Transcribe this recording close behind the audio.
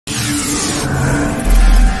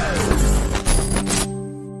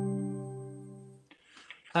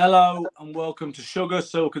Hello and welcome to Sugar,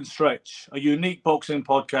 Silk and Stretch, a unique boxing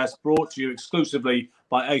podcast brought to you exclusively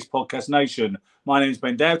by Ace Podcast Nation. My name is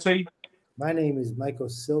Ben Doughty. My name is Michael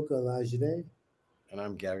Silka Lajide. And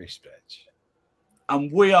I'm Gary Stretch. And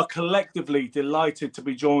we are collectively delighted to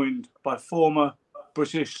be joined by former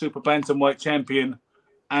British Super Bantamweight champion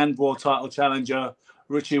and world title challenger,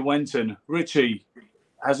 Richie Wenton. Richie,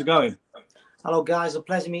 how's it going? Hello, guys. A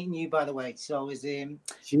pleasure meeting you, by the way. So it's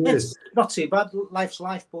Cheers. not too bad. Life's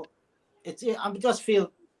life, but I just feel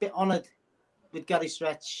a bit honoured with Gary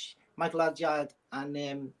Stretch, Michael Adjad,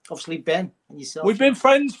 and obviously Ben and yourself. We've been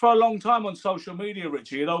friends for a long time on social media,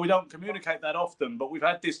 Richie. You know, we don't communicate that often, but we've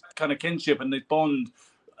had this kind of kinship and this bond,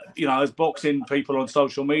 you know, as boxing people on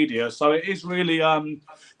social media. So it is really,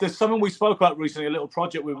 there's something we spoke about recently, a little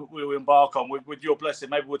project we will embark on with your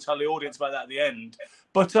blessing. Maybe we'll tell the audience about that at the end.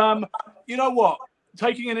 But you know what?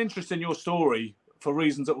 Taking an interest in your story for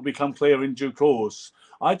reasons that will become clear in due course,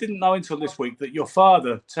 I didn't know until this week that your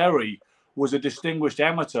father, Terry, was a distinguished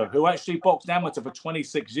amateur who actually boxed amateur for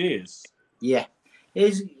 26 years. Yeah.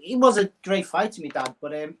 He was a great fighter, my dad,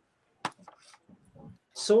 but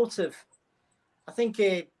sort of, I think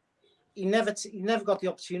he never got the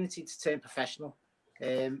opportunity to turn professional.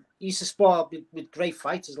 He used to spar with great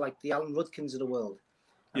fighters like the Alan Rudkins of the world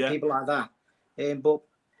and people like that. But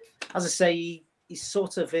as I say, he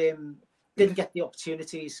sort of didn't get the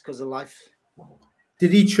opportunities because of life.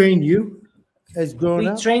 Did he train you as growing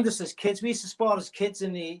up? He trained us as kids. We used to spar as kids,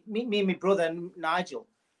 and me and my brother Nigel,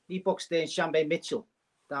 he boxed there in Chambay Mitchell.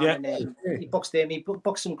 He boxed there, and he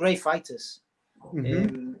boxed some great fighters.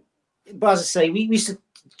 Mm-hmm. But as I say, we used to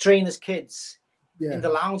train as kids in the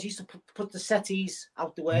lounge. We used to put the settees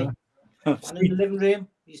out the way, and in the living room,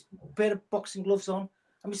 we used to put a pair of boxing gloves on.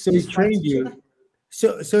 And we So he trained you.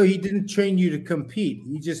 So he didn't train you to compete.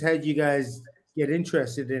 He just had you guys get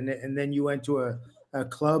interested in it, and then you went to a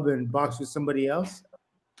club and boxed with somebody else.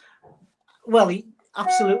 Well,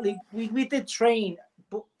 absolutely. We did train,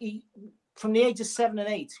 but from the age of 7 and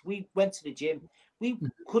 8, we went to the gym. We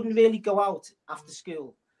couldn't really go out after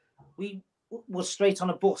school. We were straight on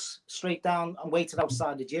a bus, straight down, and waited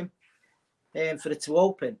outside the gym for it to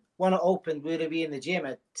open. When it opened, we'd be in the gym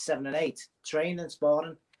at 7 and 8, training,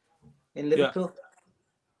 sparring in Liverpool.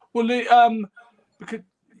 Well, because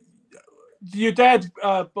your dad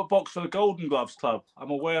boxed for the Golden Gloves Club. I'm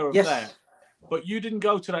aware of that. But you didn't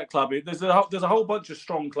go to that club. There's a whole bunch of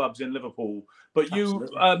strong clubs in Liverpool. But you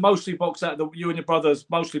mostly boxed out you and your brothers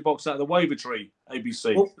mostly boxed out the Wavertree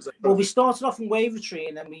ABC. Well, we started off in Wavertree,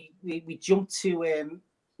 and then we jumped to.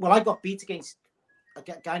 I got beat against a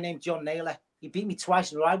guy named John Naylor. He beat me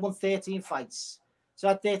twice in a row. I won 13 fights. So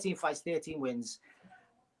I had 13 fights, 13 wins.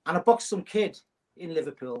 And I boxed some kid in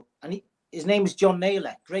Liverpool, and his name was John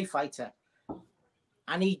Naylor, great fighter.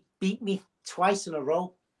 And he beat me twice in a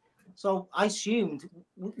row. So I assumed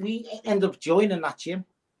we ended up joining that gym.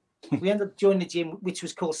 We ended up joining the gym, which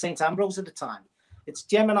was called St. Ambrose at the time. It's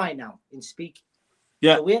Gemini now in Speak.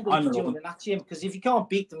 Yeah, so we ended up joining that gym, because if you can't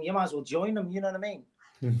beat them, you might as well join them. You know what I mean?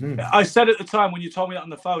 Mm-hmm. I said at the time when you told me that on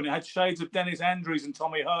the phone, it had shades of Dennis Andrews and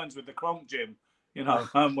Tommy Hearns with the Kronk gym. You know,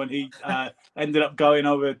 when he ended up going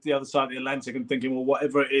over the other side of the Atlantic and thinking, well,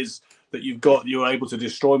 whatever it is that you've got, you're able to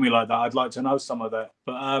destroy me like that. I'd like to know some of that.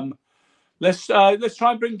 But let's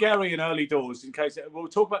try and bring Gary in early doors in case we'll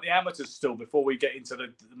talk about the amateurs still before we get into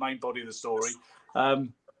the main body of the story.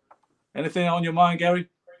 Anything on your mind, Gary?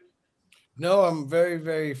 No, I'm very,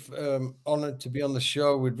 very honored to be on the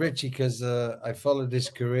show with Richie, because I followed his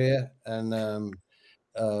career, and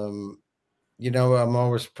you know, I'm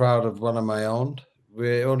always proud of one of my own.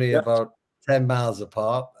 We're only about 10 miles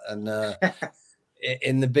apart, and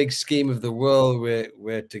in the big scheme of the world,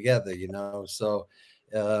 we're together, you know. So,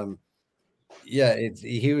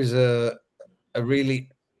 he was a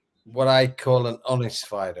really, what I call an honest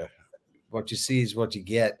fighter. What you see is what you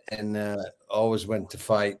get, and always went to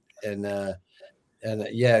fight. And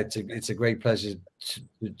it's a great pleasure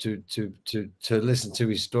to listen to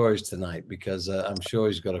his stories tonight, because I'm sure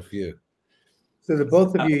he's got a few. So the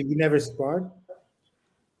both of you never sparred?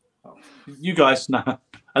 You guys, no.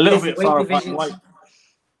 A little bit far apart.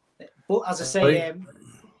 But as I say,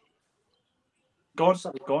 go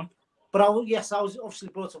on. But I was obviously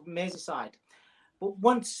brought up in Merseyside. But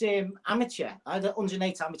once amateur, I had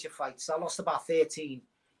 108 amateur fights. I lost about 13,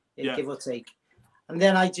 give or take. And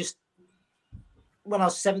then when I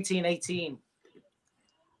was 17, 18,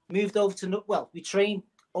 moved over to, we trained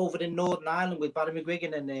over in Northern Ireland with Barry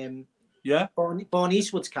McGuigan and Barney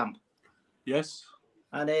Eastwood's camp. Yes.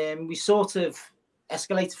 And we sort of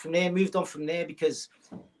escalated from there, moved on from there, because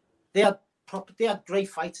they had great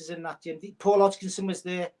fighters in that gym. Paul Hodgkinson was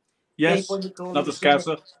there. Yes, another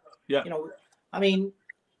Scouser. Yeah. You know, I mean,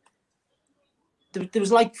 there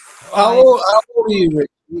was like how old are you, Rick?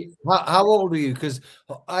 How old are you? Because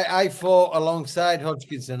I fought alongside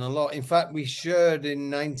Hodgkinson a lot. In fact, we shared in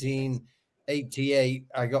 1988.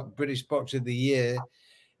 I got British Boxer of the Year,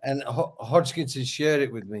 and Hodgkinson shared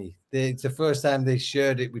it with me. It's the first time they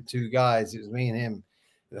shared it with two guys. It was me and him,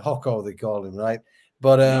 the Hocko they call him, right?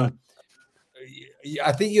 But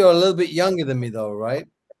I think you're a little bit younger than me, though, right?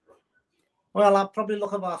 Well, I probably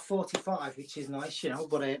look about 45, which is nice, you know.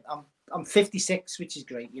 But I'm 56, which is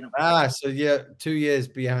great, you know. Ah, so yeah, 2 years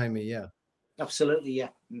behind me, yeah. Absolutely, yeah.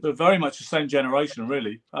 They're very much the same generation,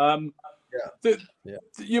 really. Yeah.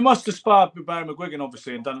 You must have sparred with Barry McGuigan,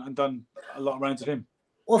 obviously, and done a lot of rounds with him.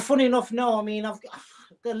 Well, funny enough, no. I mean, I've got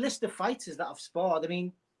the list of fighters that I've sparred. I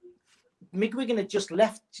mean, McGuigan had just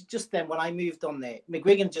left just then when I moved on there.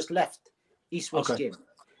 McGuigan just left Eastwood's gym.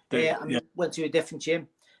 And went to a different gym.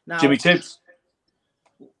 Now, Jimmy Tibbs.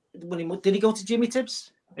 Did he go to Jimmy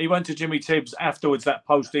Tibbs? He went to Jimmy Tibbs afterwards, that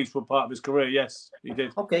post-Eastwood part of his career. Yes, he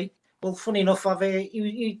did. Okay. Well, funny enough,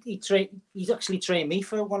 he's actually trained me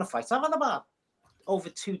for one of the fights. I've had about over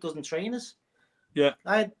 24 trainers. Yeah.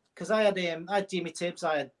 I had Jimmy Tibbs,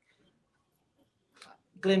 I had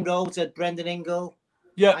Glyn Rhodes, I had Brendan Ingle.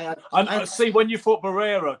 Yeah, I see when you fought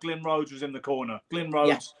Barrera, Glyn Rhodes was in the corner. Glyn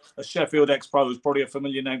Rhodes, a Sheffield ex-pro, who's probably a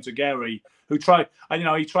familiar name to Gary, who tried, and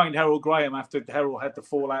he trained Harold Graham after Harold had the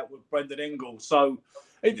fallout with Brendan Ingle. So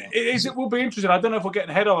it will be interesting. I don't know if we're getting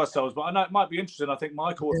ahead of ourselves, but I know it might be interesting. I think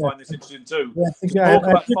Michael will find this interesting too. Talk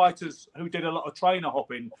about fighters who did a lot of trainer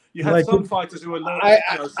hopping. You had some fighters who were.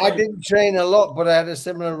 I didn't train a lot, but I had a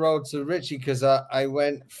similar road to Richie because I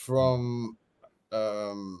went from.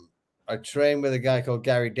 I trained with a guy called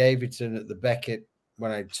Gary Davidson at the Beckett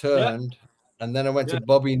when I turned, and then I went to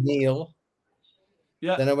Bobby Neal.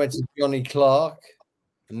 Yeah. Then I went to Johnny Clark,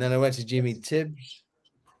 and then I went to Jimmy Tibbs,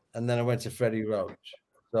 and then I went to Freddie Roach.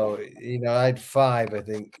 So I had 5, I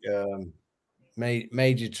think,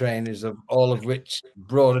 major trainers, of all of which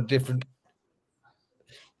brought a different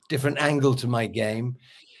angle to my game.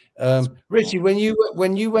 Richie, when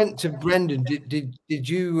you went to Brendan, did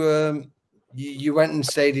you? You went and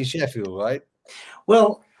stayed in Sheffield, right?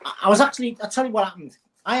 Well, I'll tell you what happened.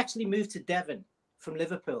 I actually moved to Devon from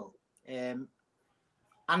Liverpool and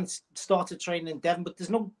started training in Devon, but there's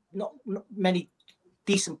not many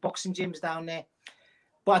decent boxing gyms down there.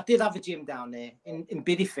 But I did have a gym down there in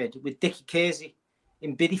Bideford with Dickie Kersey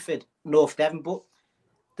in Bideford, North Devon. But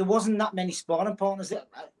there wasn't that many sparring partners.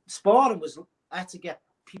 Sparring was, I had to get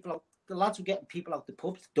people out. The lads were getting people out the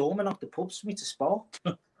pubs, doormen out the pubs for me to spar.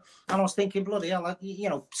 And I was thinking, bloody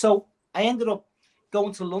hell, so I ended up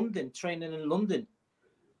going to London, training in London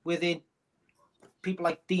with people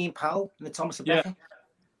like Dean Powell and the Thomas Becker.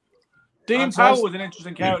 Dean Powell was an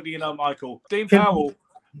interesting character, Michael. Dean Powell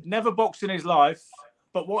never boxed in his life,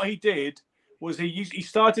 but what he did was he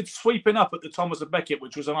started sweeping up at the Thomas Becket,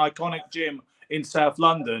 which was an iconic gym in South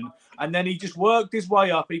London, and then he just worked his way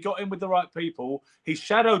up. He got in with the right people. He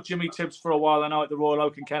shadowed Jimmy Tibbs for a while, I know, at the Royal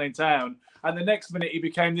Oak in Canning Town, and the next minute he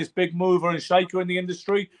became this big mover and shaker in the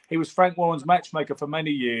industry. He was Frank Warren's matchmaker for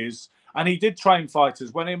many years, and he did train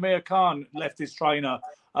fighters. When Amir Khan left his trainer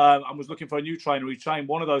and was looking for a new trainer, he trained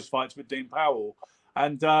one of those fights with Dean Powell,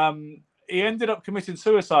 and he ended up committing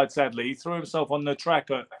suicide, sadly. He threw himself on the track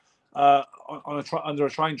under a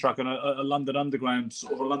train track on a London Underground,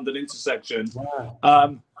 sort of a London intersection.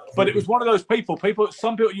 Wow. But it was one of those people.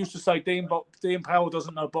 Some people used to say Dean Powell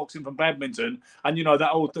doesn't know boxing from badminton, and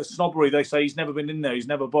the snobbery. They say he's never been in there, he's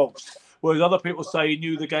never boxed. Whereas other people say he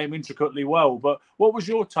knew the game intricately well. But what was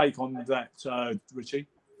your take on that, Richie?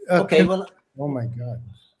 Okay, well, oh my God.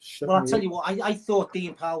 Well, I'll tell you what, I thought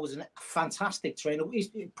Dean Powell was a fantastic trainer. He's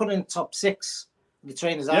put in top 6 the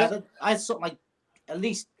trainers. I had something like at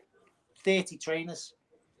least 30 trainers,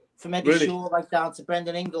 from Eddie Shaw right down to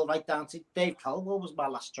Brendan Ingle, right down to Dave Caldwell was my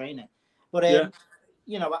last trainer. But I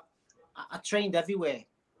trained everywhere.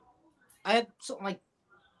 I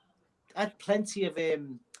had plenty of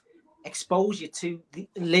exposure to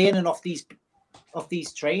learning off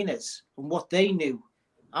these trainers and what they knew.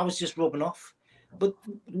 I was just rubbing off. But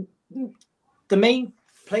the main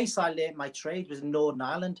place I learned my trade was in Northern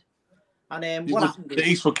Ireland. And what happened? The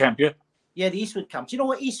Eastwood camp, yeah? Yeah, the Eastwood camp. Do you know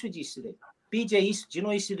what Eastwood used to do? BJ Eastwood, do you know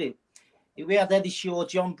what he used to do? We had Eddie Shaw,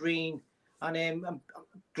 John Breen, and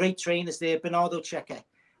great trainers there, Bernardo Checker.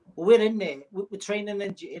 Well, we're in there, we're training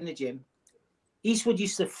in the gym. Eastwood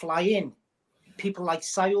used to fly in people like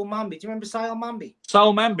Sayal Mambi. Do you remember Sayal Mambi?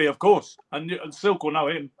 Sayal Mambi, of course. And Silk will know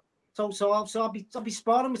him. So I'll be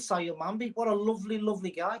sparring with Sayal Mambi. What a lovely,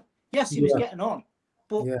 lovely guy. Yes, he was getting on,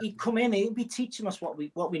 but he'd come in, he'd be teaching us what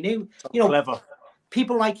we knew. You know, clever.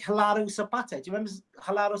 People like Hilario Zapata. Do you remember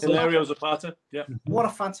Hilario Zapata? Yeah. What a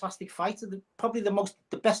fantastic fighter! Probably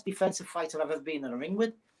the best defensive fighter I've ever been in a ring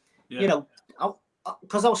with. Yeah. You know,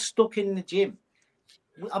 because I was stuck in the gym.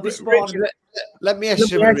 I'll be Richie, let me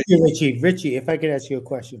ask you, Richie, if I could ask you a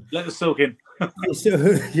question. Let the silk in. So,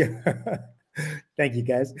 yeah. Thank you,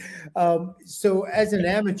 guys. So, as an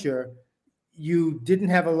amateur, you didn't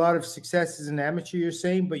have a lot of success as an amateur, you're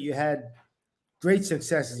saying, but you had great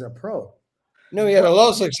success as a pro. No, he had a lot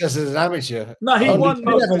of success as an amateur. No, he won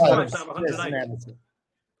most of his fights out of 108.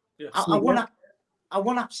 Yeah. I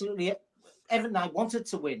won absolutely everything I wanted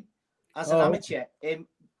to win as an amateur.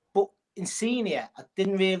 But in senior, I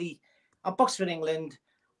didn't really. I boxed for England,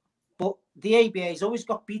 but the ABA's always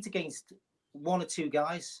got beat against one or two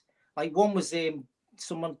guys. Like one was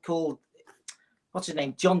someone called, what's his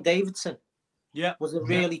name, John Davidson. Yeah, was a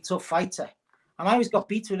really tough fighter, and I always got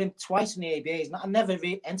beat with him twice in the ABA's. And I never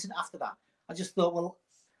entered after that. I just thought, well,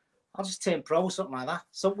 I'll just turn pro or something like that.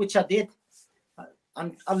 So, which I did,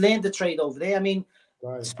 and I learned the trade over there. I mean,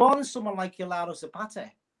 sparring someone like Hilario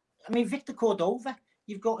Zapata. I mean, Victor Cordova.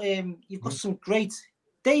 You've got some great.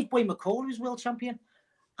 Dave Boy McCall, who's world champion.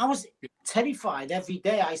 I was terrified every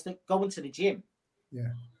day. I used to go into the gym,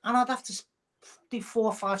 and I'd have to do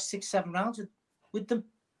 4, 5, 6, 7 rounds with them,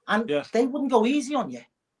 and they wouldn't go easy on you.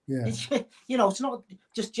 Yeah, you know, it's not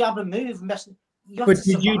just jab and move, messing. But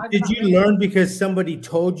did you learn because somebody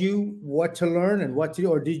told you what to learn and what to do,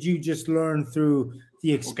 or did you just learn through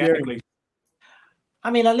the experience?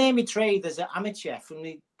 I mean, I learned my trade as an amateur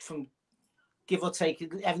from give or take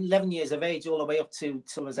 11 years of age all the way up to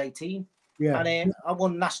till I was 18. Yeah, and I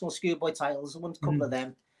won national schoolboy titles. I won a couple of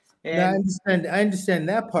them. I understand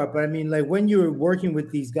that part, but I mean, like when you were working with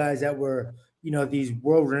these guys that were, you know, these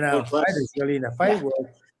world-renowned fighters, really in the fight world,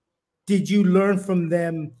 did you learn from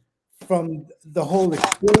them? From the whole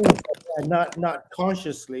experience, not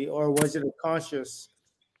consciously, or was it a conscious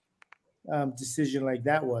decision like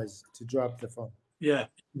that was to drop the phone? Yeah.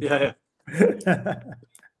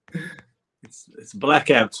 It's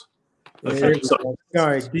blackout.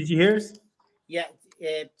 Sorry, did you hear us? Yeah,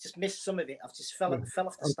 just missed some of it. I've just fell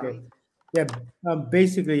off the stand. Yeah,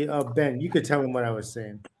 basically, Ben, you could tell him what I was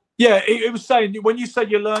saying. Yeah, it was saying, when you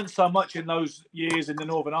said you learned so much in those years in the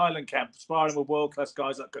Northern Ireland camp, sparring with world-class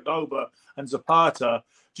guys like Cordova and Zapata,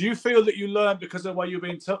 do you feel that you learned because of the way you're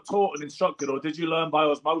being taught and instructed, or did you learn by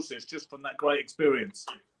osmosis just from that great experience?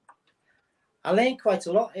 I learned quite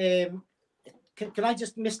a lot. Can I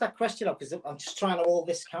just miss that question up? Because I'm just trying to hold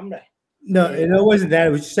this camera. No, it wasn't that.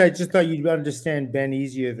 It was just, I just thought you'd understand Ben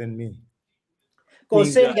easier than me. Go on,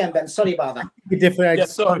 say it again, Ben. Sorry about that.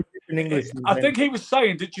 Sorry. In English. I think he was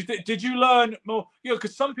saying, did you learn more? You know,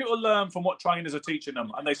 because some people learn from what trainers are teaching them,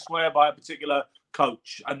 and they swear by a particular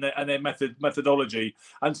coach and their methodology.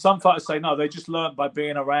 And some fighters say no, they just learn by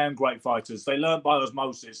being around great fighters. They learn by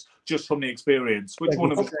osmosis, just from the experience. Which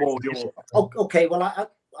one of them called your? Okay, well,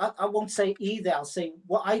 I won't say either. I'll say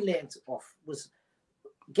what I learned off was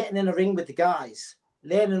getting in a ring with the guys,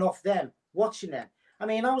 learning off them, watching them. I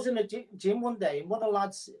mean, I was in a gym one day, and one of the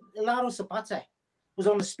lads, Hilario Zapata, was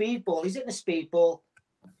on the speedball. He's hitting a speedball.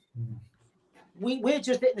 We're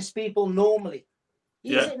just hitting a speedball normally.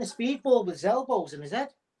 He's hitting a speedball with his elbows in his head.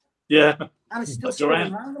 Yeah. And it's still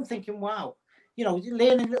spinning around. I'm thinking, wow. You know,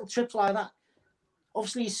 learning little trips like that.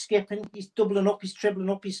 Obviously, he's skipping, he's doubling up, he's tripling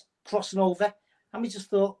up, he's crossing over. And we just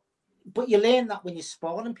thought, but you learn that when you're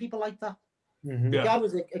sparring people like that. The guy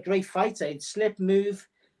was a great fighter. He'd slip, move.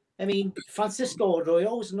 I mean, Francisco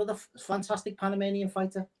Arroyo was another fantastic Panamanian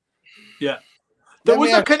fighter. Yeah. There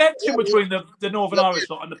was a connection between the Northern Irish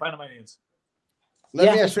lot and the Panamanians.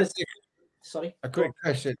 Let me ask you sorry. a quick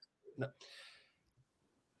question.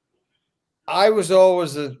 I was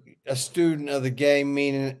always a student of the game,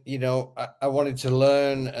 meaning, you know, I wanted to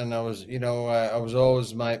learn, and I was, you know, I was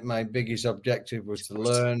always my biggest objective was to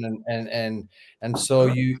learn, and so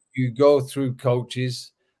you go through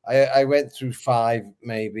coaches. I went through 5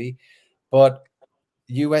 maybe, but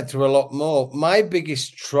you went through a lot more. My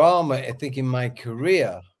biggest trauma, I think, in my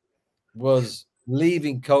career was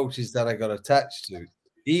leaving coaches that I got attached to,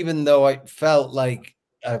 even though I felt like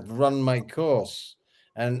I've run my course.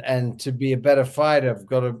 And to be a better fighter, I've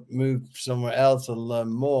got to move somewhere else and learn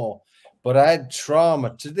more. But I had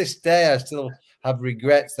trauma. To this day, I still have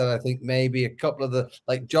regrets that I think maybe a couple of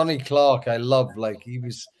like Johnny Clark, I love. Like he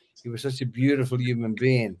was such a beautiful human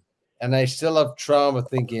being. And I still have trauma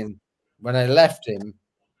thinking, when I left him,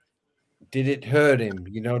 did it hurt him?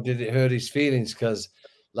 You know, did it hurt his feelings? Because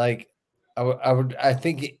like I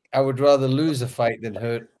think I would rather lose a fight than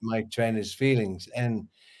hurt my trainer's feelings. And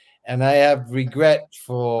and I have regret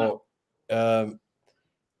for,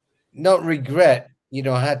 not regret, you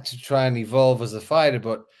know, I had to try and evolve as a fighter,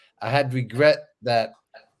 but I had regret that,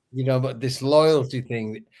 you know, but this loyalty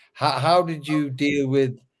thing. How did you deal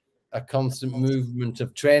with a constant movement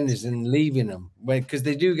of trainers and leaving them, because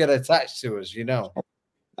they do get attached to us, you know?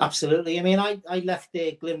 Absolutely. I mean, I left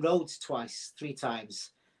Glyn Rhodes twice, 3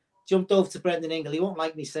 times. Jumped over to Brendan Ingle. He won't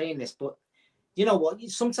like me saying this, but you know what?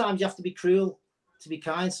 Sometimes you have to be cruel to be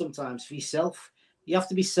kind. Sometimes for yourself, you have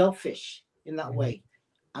to be selfish in that way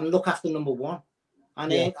and look after number one.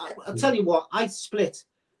 And I'll tell you what, I split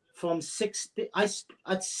from 6. I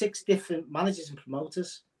had 6 different managers and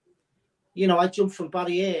promoters. You know, I jumped from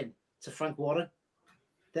Barry Hearn to Frank Warren,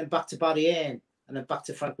 then back to Barry Hearn, and then back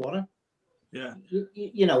to Frank Warren. Yeah.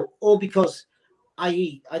 You know, all because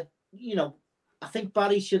I think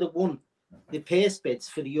Barry should have won the Pierce bids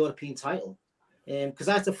for the European title, because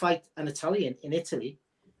I had to fight an Italian in Italy,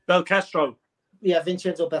 Belcastro. Yeah,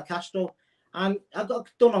 Vincenzo Belcastro, and I got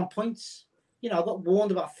done on points. You know, I got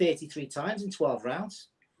warned about 33 times in 12 rounds.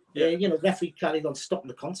 Yeah. You know, referee carried on stopping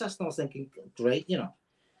the contest, and I was thinking, great, you know.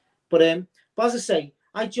 But as I say,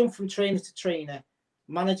 I jumped from trainer to trainer,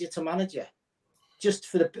 manager to manager, just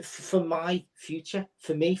for my future,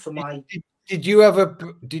 for me, for my. Did you ever?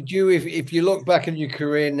 Did you, if you look back in your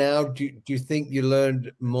career now, do you think you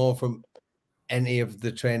learned more from any of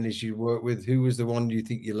the trainers you work with? Who was the one you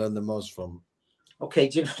think you learned the most from? Okay,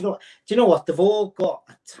 do you know what? They've all got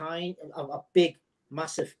a big,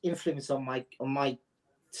 massive influence on my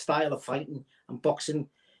style of fighting and boxing.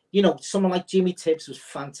 You know, someone like Jimmy Tibbs was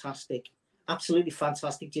fantastic, absolutely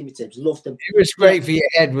fantastic. Jimmy Tibbs, loved him. He was great for your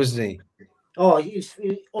head, wasn't he? Oh, he was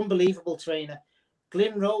an unbelievable trainer.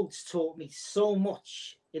 Glyn Rhodes taught me so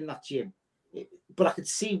much in that gym, but I could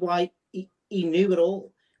see why he knew it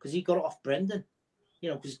all, because he got it off Brendan. You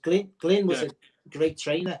know, because Glyn was a great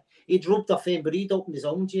trainer. He'd rubbed off him, but he'd opened his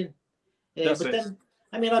own gym. Then,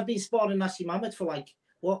 I mean, I'd been sparring Nassim Hamed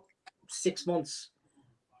for 6 months,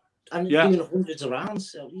 and doing hundreds of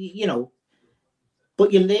rounds. So, you know,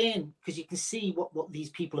 but you learn because you can see what these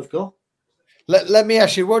people have got. Let me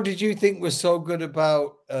ask you, what did you think was so good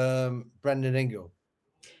about Brendan Ingle?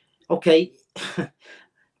 Okay,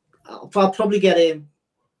 I'll probably get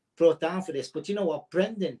brought down for this, but you know what,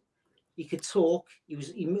 Brendan, he could talk.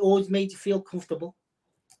 He always made you feel comfortable.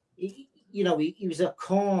 He was a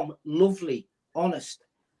calm, lovely, honest.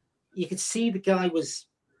 You could see the guy was.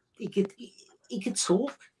 He could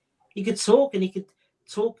talk. He could talk, and he could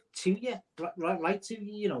talk to you, right to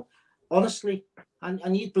you. You know, honestly,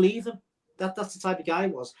 and you'd believe him. That's the type of guy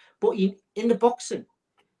he was. But in the boxing,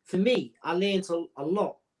 for me, I learned a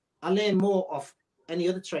lot. I learned more off any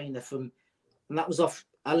other trainer and that was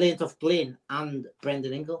I learned off Glyn and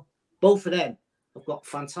Brendan Ingle. Both of them have got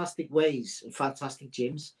fantastic ways and fantastic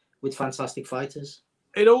gyms with fantastic fighters.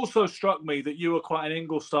 It also struck me that you were quite an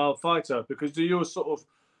Ingle-style fighter, because you were sort of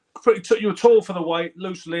you were tall for the weight,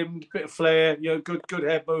 loose limbed, bit of flair, you know, good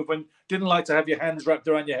head movement. Didn't like to have your hands wrapped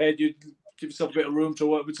around your head. You'd give yourself a bit of room to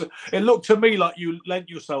work with. So it looked to me like you lent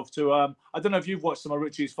yourself to. I don't know if you've watched some of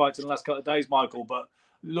Richie's fights in the last couple of days, Michael, but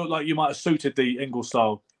it looked like you might have suited the Ingle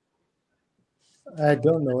style. I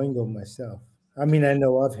don't know Ingle myself. I mean, I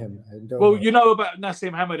know of him. You know about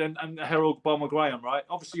Nassim Hamed and Harold Bomber Graham, right?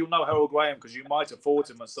 Obviously, you'll know Harold Graham because you might have fought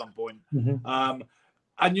him at some point. Mm-hmm.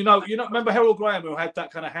 And you know, remember Harold Graham, who had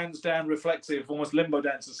that kind of hands down, reflexive, almost limbo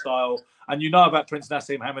dancer style. And you know about Prince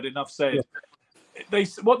Nassim Hamed. Enough said. Yeah.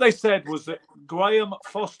 What they said was that Graham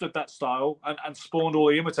fostered that style and spawned all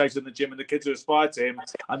the imitators in the gym and the kids who aspired to him.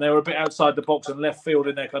 And they were a bit outside the box and left field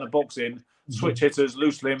in their kind of boxing, switch hitters,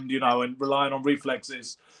 loose limbed, you know, and relying on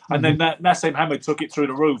reflexes. And then Nassim Hamed took it through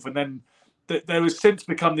the roof. And then there has since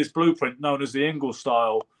become this blueprint known as the Ingle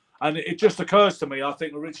style. And it just occurs to me, I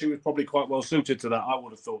think Richie was probably quite well suited to that, I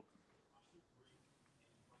would have thought.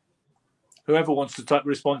 Whoever wants to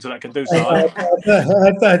respond to that can do so. I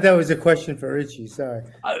thought that was a question for Richie. Sorry.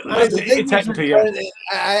 Technically,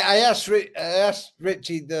 I asked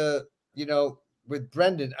Richie with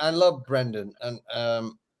Brendan. I love Brendan, and I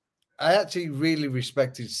actually really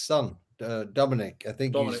respect his son, Dominic. I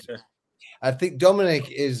think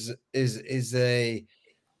Dominic is a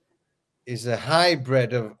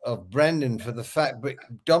hybrid of Brendan, for the fact, but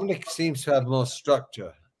Dominic seems to have more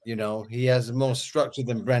structure. You know, he has more structure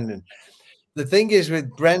than Brendan. The thing is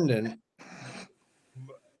with Brendan,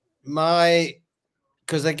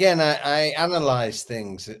 because again, I analyze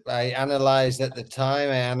things. I analyzed at the time.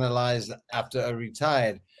 I analyzed after I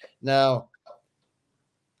retired. Now,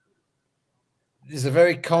 there's a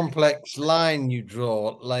very complex line you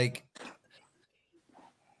draw. Like,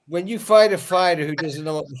 when you fight a fighter who doesn't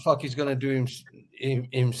know what the fuck he's going to do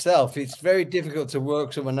himself, it's very difficult to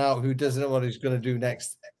work someone out who doesn't know what he's going to do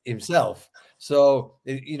next himself. So,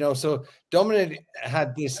 you know, so Dominic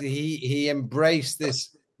had this, he embraced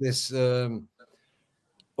this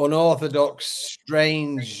unorthodox,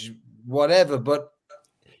 strange, whatever, but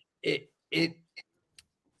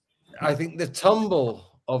I think the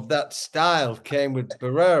tumble of that style came with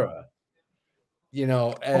Barrera, you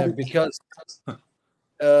know, because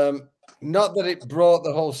not that it brought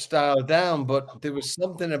the whole style down, but there was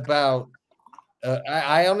something about,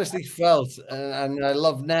 I honestly felt, and I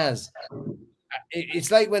love Naz,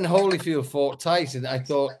 it's like when Holyfield fought Tyson, I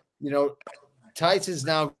thought, you know, Tyson's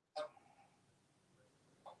now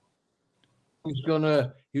he's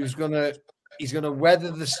gonna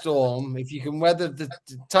weather the storm. If you can weather the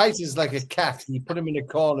Tyson's like a cat, you put him in a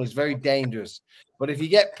corner, it's very dangerous. But if you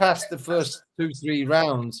get past the first 2-3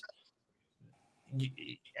 rounds,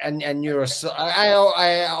 and you're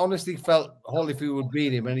I honestly felt Holyfield would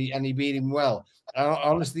beat him, and he beat him well. I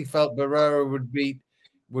honestly felt Barrera would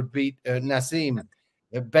beat Nassim,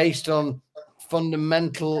 based on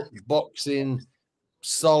fundamental boxing,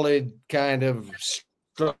 solid kind of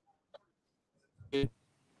structure.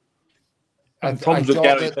 I thought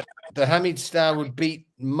that the Hamid style would beat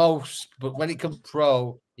most, but when it comes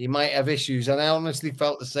pro, he might have issues. And I honestly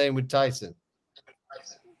felt the same with Tyson.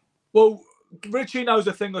 Well, Richie knows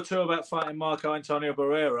a thing or two about fighting Marco Antonio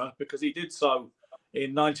Barrera because he did so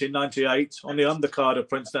in 1998 on the undercard of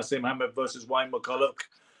Prince Nassim Hamed versus Wayne McCulloch.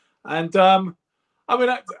 And I mean,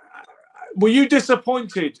 were you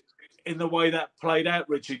disappointed in the way that played out,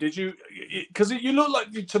 Richie? Did you? Because you look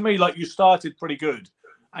like, to me, like you started pretty good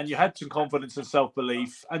and you had some confidence and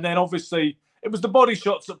self-belief, and then obviously it was the body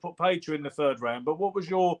shots that paid you in the third round. But what was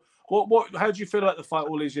your how do you feel about the fight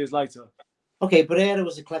all these years later? Okay, Barrera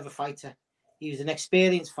was a clever fighter. He was an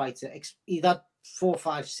experienced fighter. He'd had 4,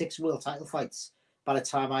 5, 6 world title fights by the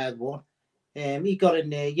time I had one. He got in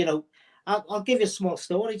there, you know. I'll give you a small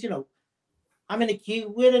story. You know, I'm in a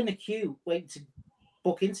queue. We're in the queue waiting to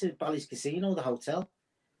book into Bally's Casino, the hotel,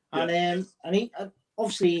 and he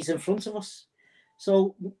obviously he's in front of us.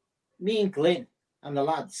 So me and Glyn and the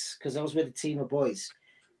lads, because I was with a team of boys,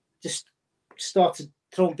 just started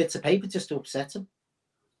throwing bits of paper just to upset him.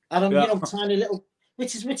 And you know, tiny little,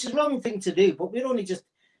 which is wrong thing to do, but we're only just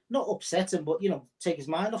not upset him, but you know, take his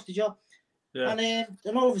mind off the job. Yeah.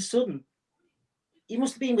 And all of a sudden, he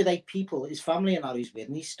must have been with 8 people, his family and all he's with,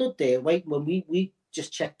 and he stood there waiting when we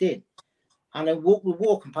just checked in. And then we're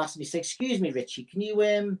walking past him. He said, "Excuse me, Richie, can you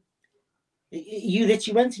you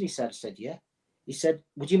Richie Wenton?" He said. I said, "Yeah." He said,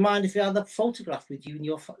 "Would you mind if I had a photograph with you and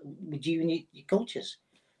your coaches?"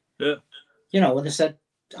 Yeah. You know, and they said,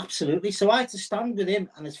 "Absolutely." So I had to stand with him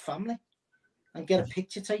and his family and get a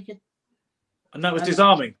picture taken. And that was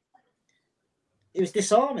disarming. It was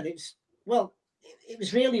disarming. It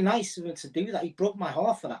was really nice of him to do that. He broke my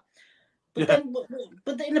heart for that. But then,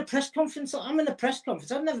 but in the press conference, I'm in a press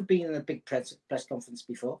conference. I've never been in a big press conference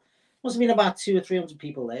before. Must have been about 200 or 300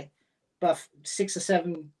 people there, about 6 or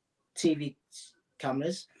 7 TV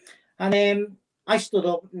cameras, and I stood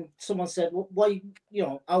up and someone said, "Well, why, you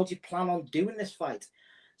know, how do you plan on doing this fight?"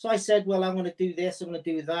 So I said, "Well, I'm going to do this. I'm going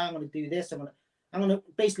to do that. I'm going to do this. I'm going to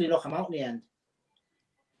basically knock him out in the end."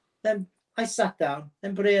 Then I sat down.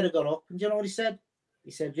 Then Barrera got up, and do you know what he said?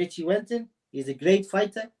 He said, "Richie Wenton, he's a great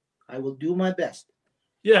fighter. I will do my best."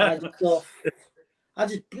 Yeah. And I just thought,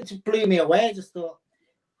 it just blew me away. I just thought,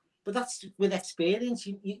 but that's with experience.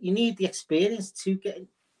 You need the experience to get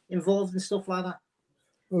involved in stuff like that.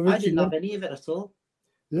 Well, Richie, I didn't have any of it at all.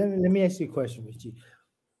 Let me ask you a question, Richie.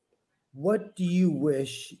 What do you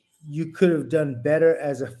wish you could have done better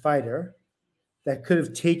as a fighter that could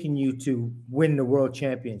have taken you to win the world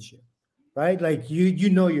championship? Right? Like you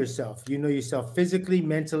know yourself. You know yourself physically,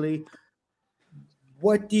 mentally.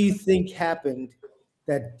 What do you think happened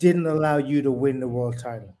that didn't allow you to win the world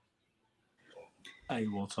title? A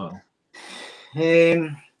world title.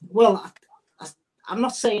 Well, I'm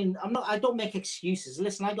not saying I don't make excuses.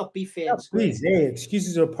 Listen, I got beef here. Please, hey,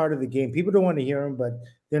 excuses are part of the game. People don't want to hear them, but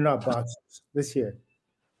they're not boxers. Let's hear it.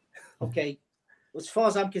 Okay, as far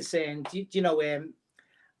as I'm concerned, do you know,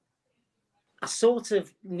 I sort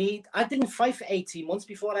of I didn't fight for 18 months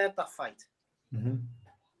before I had that fight. Mm-hmm.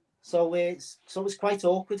 So it's quite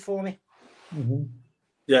awkward for me. Mm-hmm.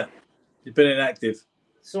 Yeah, you've been inactive.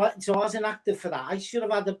 So I was inactive for that. I should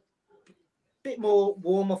have had a bit more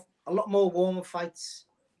a lot more warmer fights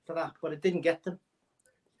for that, but I didn't get them.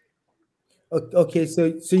 Okay,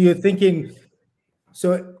 so you're thinking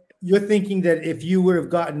that if you would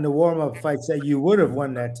have gotten the warm-up fights, that you would have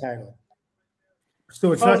won that title.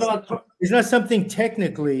 So it's not something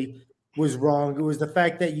technically was wrong. It was the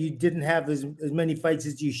fact that you didn't have as many fights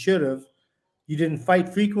as you should have. You didn't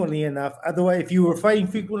fight frequently enough. Otherwise, if you were fighting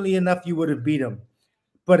frequently enough, you would have beat him.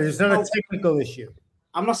 But it's not a technical issue.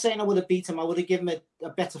 I'm not saying I would have beat him. I would have given him a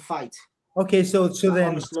better fight. Okay, so then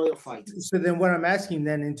honest, loyal fight. So then what I'm asking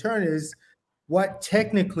then in turn is, what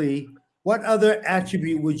other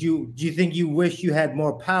attribute do you think you wish you had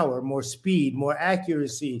more power, more speed, more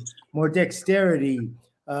accuracy, more dexterity,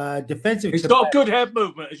 defensive? He's got a good head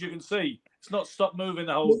movement, as you can see. It's not stopped moving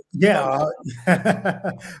the whole. Yeah,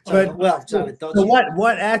 but so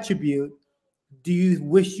what attribute do you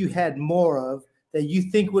wish you had more of that you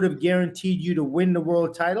think would have guaranteed you to win the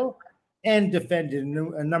world title and defend it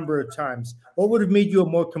a number of times? What would have made you a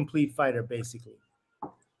more complete fighter, basically?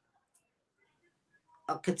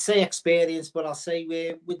 I could say experience, but I'll say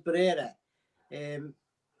with Barrera.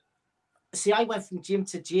 See, I went from gym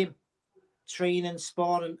to gym, training,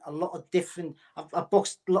 sparring, a lot of different. I've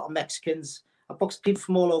boxed a lot of Mexicans. I've boxed people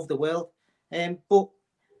from all over the world. But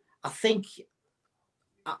I think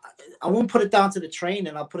I won't put it down to the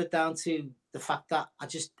training. I'll put it down to the fact that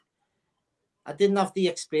I didn't have the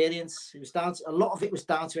experience. It was down to, a lot of it was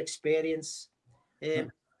down to experience.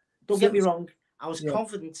 Don't get me wrong. I was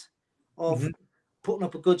confident of putting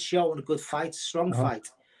up a good show and a good fight, strong fight.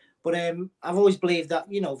 But I've always believed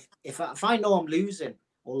that, you know, if I know I'm losing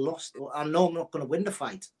or lost, or I know I'm not going to win the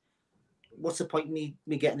fight, what's the point in me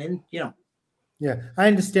getting in, you know? Yeah, I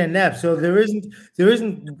understand that. So there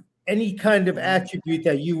isn't any kind of attribute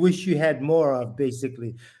that you wish you had more of,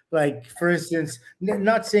 basically. Like, for instance,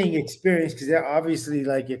 not saying experience, because obviously,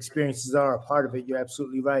 like, experiences are a part of it. You're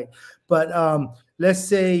absolutely right. But let's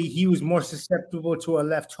say he was more susceptible to a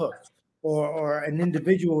left hook, or an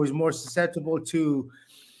individual was more susceptible to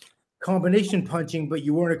combination punching, but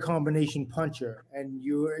you weren't a combination puncher, and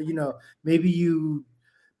maybe you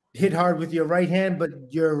hit hard with your right hand, but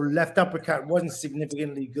your left uppercut wasn't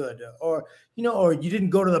significantly good, or you didn't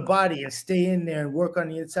go to the body and stay in there and work on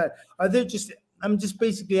the inside. I'm just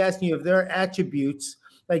basically asking you if there are attributes,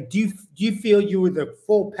 like, do you feel you were the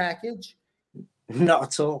full package? Not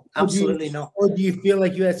at all. Absolutely not. Or do you feel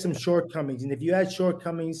like you had some shortcomings? And if you had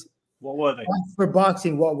shortcomings, what were they? For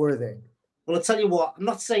boxing, what were they? Well, I'll tell you what, I'm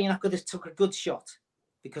not saying I could have took a good shot,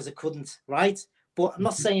 because I couldn't, right? But I'm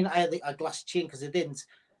not saying I had a glass chin, because I didn't.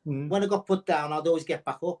 When I got put down, I'd always get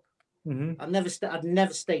back up. I'd never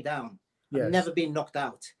stay down. Yes. I'd never been knocked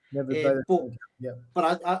out. But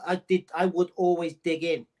I would always dig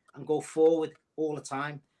in and go forward all the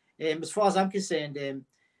time. As far as I'm concerned,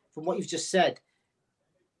 from what you've just said,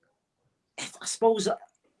 I suppose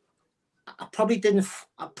I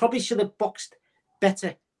probably should have boxed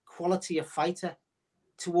better quality of fighter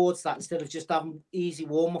towards that, instead of just having easy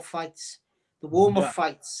warm-up fights. The warm-up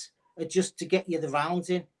fights are just to get you the rounds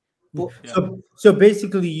in. But so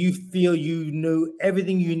basically, you feel you knew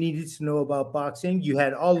everything you needed to know about boxing. You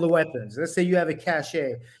had all the weapons. Let's say you have a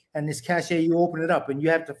cachet, and this cachet, you open it up, and you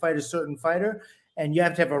have to fight a certain fighter, and you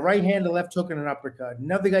have to have a right hand, a left hook, and an uppercut.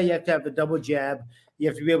 Another guy, you have to have a double jab. You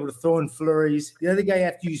have to be able to throw in flurries. The other guy, you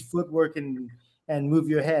have to use footwork and move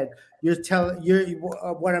your head.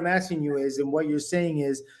 What I'm asking you is, and what you're saying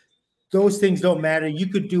is, those things don't matter. You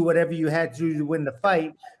could do whatever you had to do to win the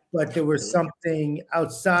fight, but there was something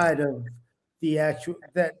outside of the actual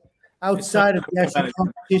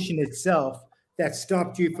competition itself that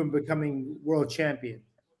stopped you from becoming world champion.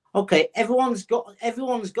 Okay, everyone's got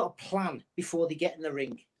a plan before they get in the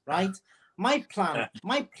ring, right? My plan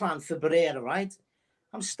for Barrera, right?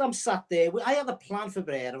 I'm sat there. I had a plan for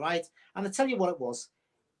Barrera, right? And I tell you what it was,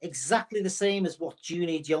 exactly the same as what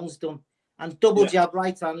Junior Jones done. And double jab,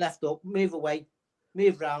 right hand, left up, move away,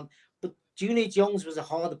 move round. But Junior Jones was a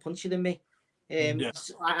harder puncher than me.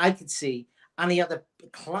 So I could see. And he had a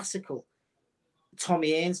classical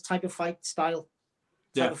Tommy Ains type of fight style.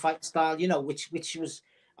 You know, which was,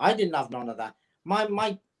 I didn't have none of that.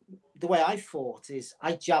 The way I fought is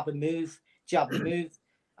I jab and move.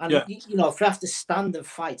 And, you know, if I have to stand and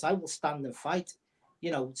fight, I will stand and fight. You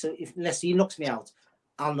know, so unless he knocks me out,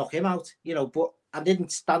 I'll knock him out, you know. But I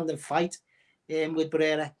didn't stand and fight with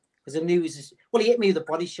Barrera, because I knew he hit me with a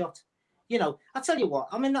body shot. You know, I tell you what,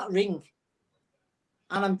 I'm in that ring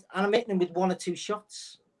and I'm hitting him with one or two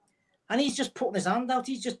shots, and he's just putting his hand out.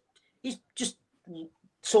 He's just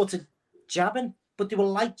sort of jabbing, but they were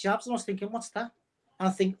light jabs, and I was thinking, what's that? And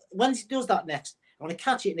I think, when he does that next, I want to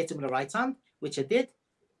catch it and hit him with the right hand, which I did.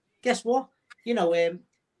 Guess what? You know,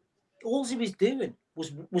 all he was doing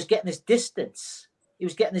was getting his distance. He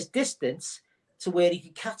was getting his distance to where he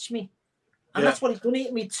could catch me. And that's what he's done. He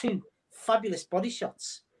hit me two fabulous body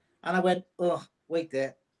shots. And I went, oh, wait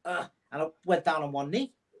there. And I went down on one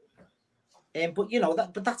knee. But you know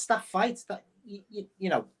but that's that fight that you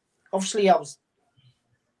know. Obviously, I was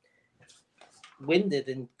winded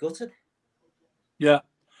and gutted. Yeah.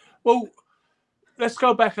 Well, let's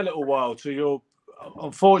go back a little while to your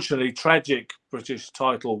unfortunately tragic British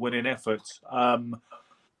title winning effort.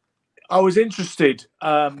 I was interested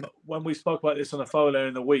when we spoke about this on the phone earlier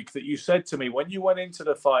in the week that you said to me when you went into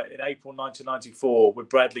the fight in April 1994 with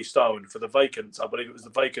Bradley Stone for the vacant, I believe it was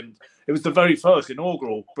the very first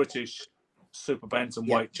inaugural British Super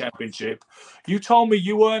Bantamweight Championship. You told me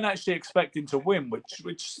you weren't actually expecting to win,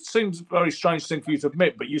 which seems a very strange thing for you to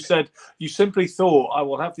admit, but you said you simply thought, I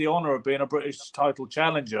will have the honour of being a British title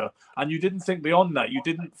challenger, and you didn't think beyond that. You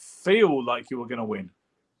didn't feel like you were going to win.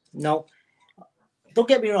 No. Don't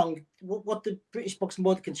get me wrong. What the British Boxing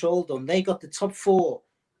Board of Control done, they got the top 4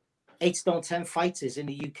 8 stone 10 fighters in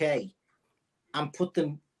the UK and put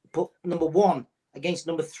number 1 against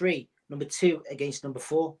number 3, number 2 against number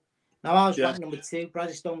 4. Now I was ranked number 2.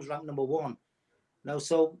 Bradley Stone was ranked number 1. No,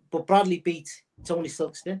 but Bradley beat Tony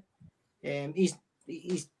Silkston. He's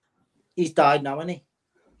died now, hasn't he?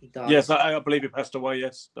 He died. Yes, I believe he passed away.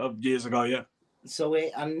 Yes, years ago. Yeah. So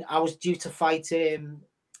and I was due to fight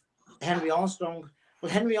Henry Armstrong.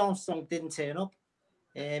 Well, Henry Armstrong didn't turn up.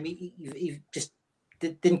 He just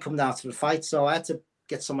didn't come down to the fight, so I had to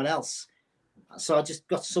get someone else. So I just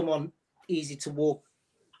got someone easy to walk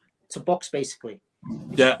to box, basically.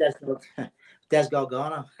 Yeah. Des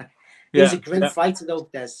Gargano. He was a great fighter, though,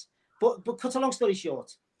 Des. But cut a long story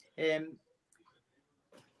short,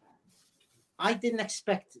 I didn't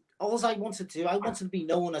expect. All I wanted to be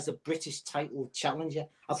known as a British title challenger.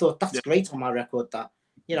 I thought that's great on my record. That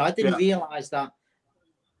I didn't realize that.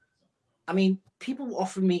 I mean, people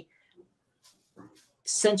offered me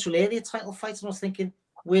Central Area title fights, and I was thinking,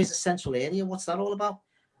 where's the Central Area? What's that all about?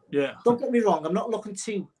 Yeah. Don't get me wrong. I'm not looking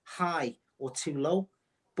too high or too low,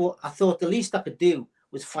 but I thought the least I could do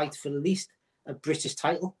was fight for at least a British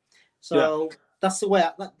title. So that's the way.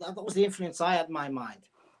 That was the influence I had in my mind.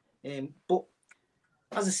 But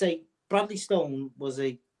as I say, Bradley Stone was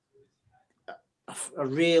a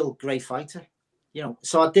real great fighter.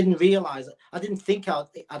 So I didn't realize. I didn't think I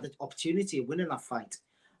had the opportunity of winning that fight.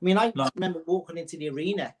 I mean, I remember walking into the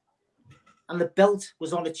arena, and the belt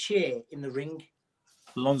was on a chair in the ring.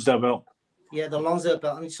 Lonsdale belt. Yeah, the Lonsdale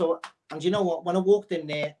belt. And you know what? When I walked in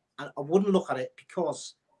there, I wouldn't look at it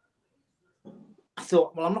because I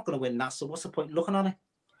thought, well, I'm not going to win that. So what's the point looking at it?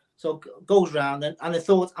 So it goes round, and I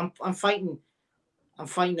thought, I'm fighting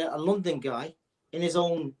a London guy in his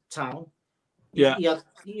own town. Yeah.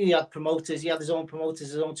 He had promoters. He had his own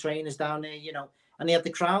promoters, his own trainers down there, and he had the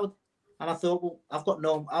crowd. And I thought, well, I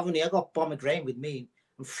got Bomber Graham with me.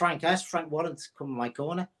 And I asked Frank Warren to come in my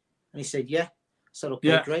corner. And he said, yeah. I said,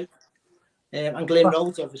 okay, great. And Glenn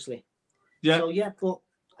Rhodes, obviously. Yeah. So, but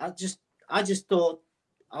I just thought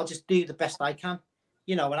I'll just do the best I can.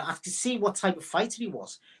 And I could see what type of fighter he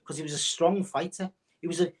was, because he was a strong fighter. He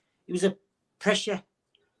was a pressure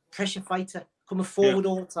fighter, coming forward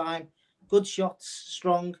all the time, good shots,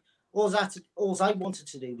 strong. All I wanted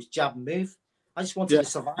to do was jab and move. I just wanted to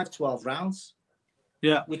survive 12 rounds.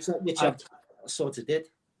 Yeah, which I sort of did.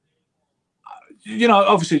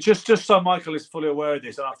 Obviously, just so Michael is fully aware of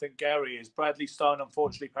this, and I think Gary is, Bradley Stone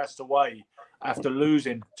unfortunately passed away after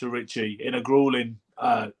losing to Richie in a grueling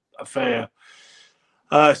affair.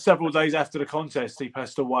 Several days after the contest, he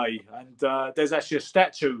passed away. And there's actually a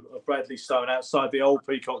statue of Bradley Stone outside the old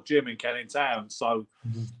Peacock Gym in Canning Town. So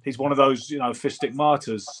he's one of those, fistic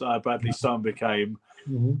martyrs Bradley Stone became.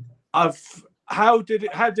 How did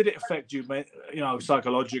it affect you,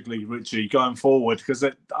 psychologically, Richie, going forward? Because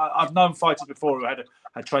I've known fighters before who had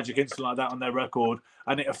a tragic incident like that on their record,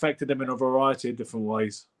 and it affected them in a variety of different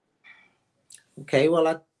ways. Okay, well,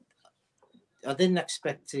 I didn't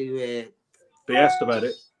expect to be asked about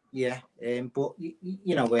it. Yeah, but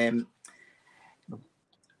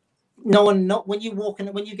no one, when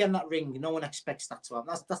you get in that ring, no one expects that to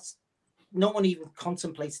happen. That's no one even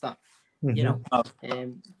contemplates that.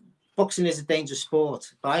 Boxing is a dangerous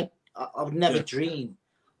sport, but I would never dream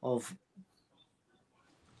of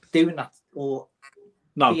doing that or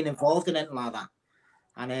being involved in anything like that.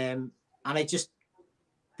 And it just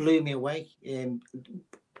blew me away.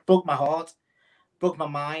 Broke my heart, broke my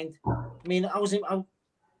mind. I mean,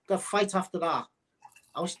 the fight after that,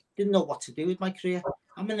 I didn't know what to do with my career.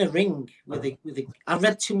 I'm in a ring with I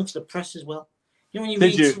read too much of the press as well. When you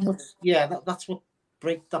read too much, that's what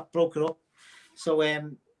broke it up. So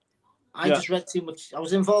I just read too much. I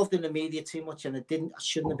was involved in the media too much, and I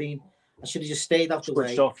shouldn't have been. I should have just stayed out the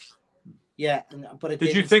way. Off. Yeah, but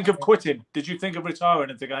did you think of quitting? Did you think of retiring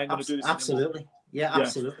and think I'm going to do this? Absolutely.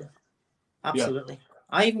 Anymore? Absolutely.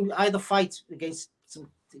 I had a fight against some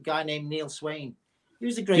guy named Neil Swain. He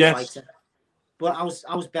was a great fighter, but I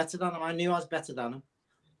was better than him. I knew I was better than him,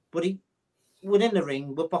 but we're in the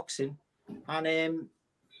ring, we're boxing, and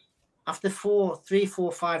after 3,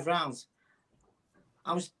 4, 5 rounds,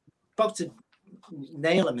 I was about to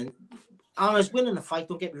nail him, and I was winning the fight.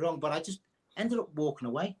 Don't get me wrong, but I just ended up walking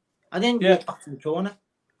away. I then walked back to my corner.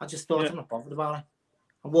 I just thought I'm not bothered about it.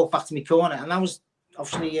 I walked back to my corner, and I was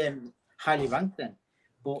obviously highly ranked then.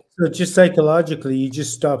 But so just psychologically, you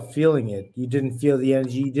just stopped feeling it. You didn't feel the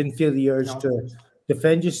energy. You didn't feel the urge to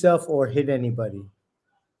defend yourself or hit anybody.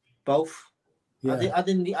 Both. Yeah. I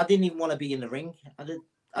didn't even want to be in the ring.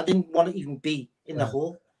 I didn't want to even be in the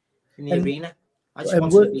hall, in the arena. I just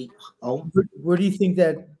wanted to be home. Where do you think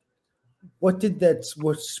that? What did that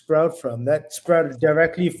sprout from? That sprouted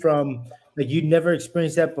directly from, like, you'd never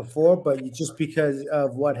experienced that before, but just because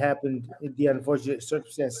of what happened, the unfortunate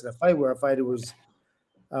circumstances of the fight, where a fighter was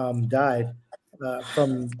died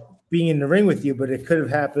from being in the ring with you, but it could have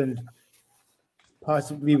happened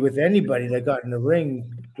possibly with anybody that got in the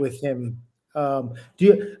ring with him. Don't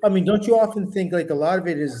you often think, like, a lot of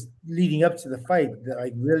it is leading up to the fight,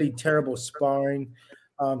 like really terrible sparring,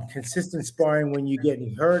 consistent sparring when you're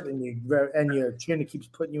getting hurt and your trainer keeps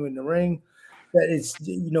putting you in the ring, that it's,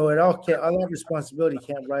 all that responsibility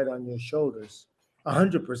can't ride on your shoulders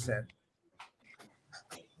 100%.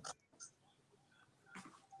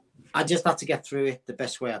 I just had to get through it the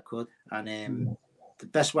best way I could, and the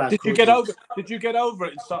best way I could. Did you get over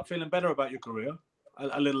it and start feeling better about your career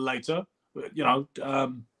a little later?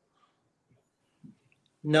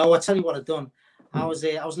 No, I tell you what I've done. I was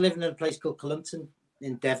living in a place called Clumpton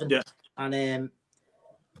in Devon, and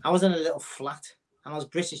I was in a little flat, and I was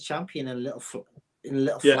British champion in a little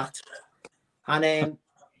flat, and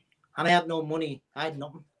I had no money. I had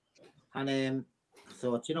nothing, and I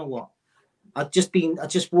thought, you know what? I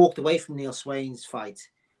just walked away from Neil Swain's fight,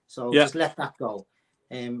 so just let that go.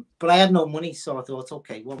 But I had no money, so I thought,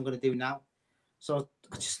 okay, what am I going to do now? So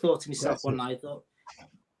I just thought to myself one night, I thought,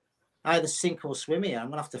 I either sink or swim here. I'm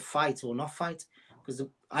going to have to fight or not fight, because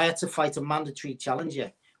I had to fight a mandatory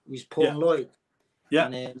challenger, who was Paul Lloyd. Yeah.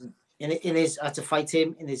 And I had to fight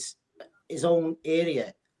him in his own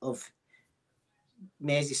area of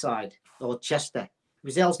Merseyside or Chester. It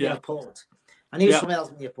was Ellesmere Port. And he was from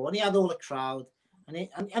Ellesmere Port, and he had all the crowd, and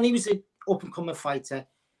he was an up and coming fighter.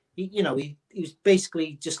 He was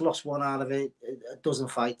basically just lost one out of a dozen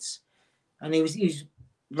fights, and he was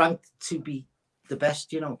ranked to be the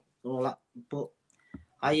best, all that. But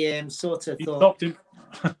I sort of thought, stopped him.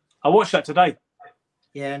 I watched that today.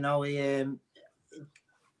 Yeah, no, the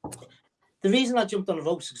reason I jumped on the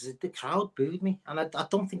ropes is because the crowd booed me, and I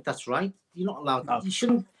don't think that's right. You're not allowed. No. You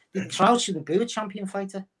shouldn't. The crowd shouldn't boo a champion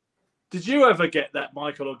fighter. Did you ever get that,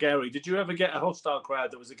 Michael or Gary? Did you ever get a hostile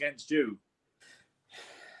crowd that was against you?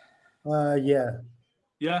 Yeah.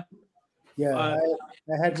 Yeah? Yeah. I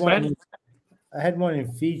had one. I had one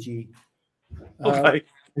in Fiji. Okay.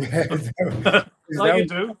 That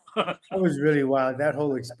was really wild. That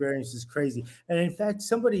whole experience is crazy. And in fact,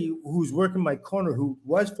 somebody who's working my corner, who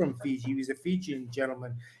was from Fiji, he was a Fijian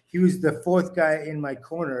gentleman. He was the fourth guy in my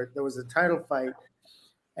corner. There was a title fight.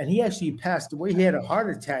 And he actually passed away. He had a heart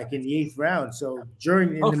attack in the 8th round. So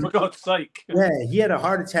for God's sake! Yeah, he had a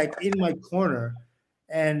heart attack in my corner,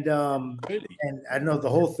 and really? And I know the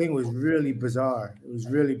whole thing was really bizarre. It was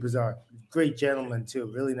really bizarre. Great gentleman too,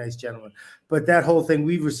 really nice gentleman. But that whole thing,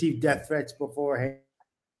 we've received death threats beforehand.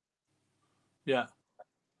 Yeah.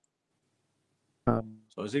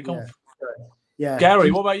 So is he gone? Yeah.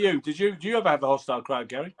 Gary, what about you? Do you ever have a hostile crowd,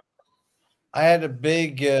 Gary? I had a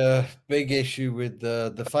big issue with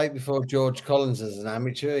the fight before George Collins as an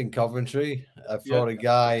amateur in Coventry. I fought a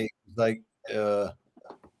guy like it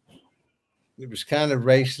was kind of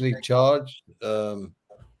racially charged. I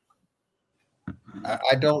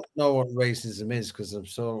don't know what racism is because I'm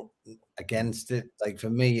so against it. Like, for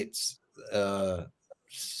me, it's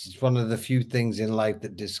one of the few things in life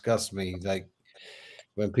that disgust me. Like,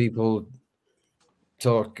 when people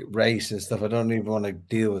talk race and stuff, I don't even want to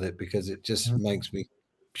deal with it because it just makes me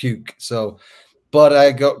puke. So, but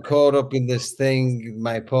I got caught up in this thing.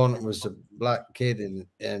 My opponent was a black kid,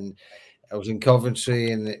 and I was in Coventry,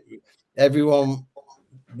 and everyone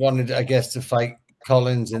wanted, I guess, to fight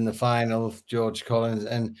Collins in the final, George Collins,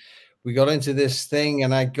 and we got into this thing,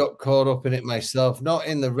 and I got caught up in it myself, not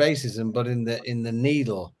in the racism, but in the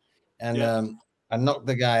needle, and I knocked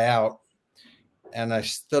the guy out. And I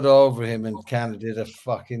stood over him and kind of did a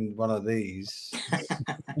fucking one of these.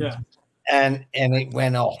 And it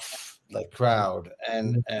went off the crowd.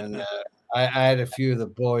 And I had a few of the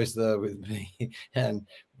boys there with me, and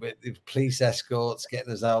with police escorts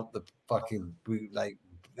getting us out the fucking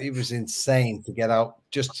it was insane to get out,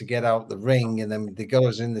 just to get out the ring, and then they got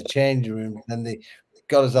us in the changing room, and they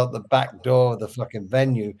got us out the back door of the fucking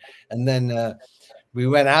venue, and then we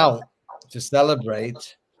went out to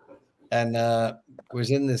celebrate, and was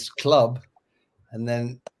in this club, and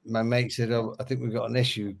then my mate said, "Oh, I think we've got an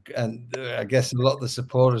issue," and I guess a lot of the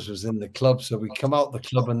supporters was in the club, so we come out the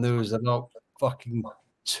club, and there was about fucking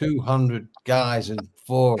 200 guys and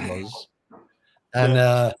 4 of us,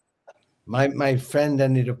 and my friend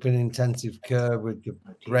ended up in intensive care with the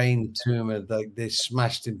brain tumor. Like they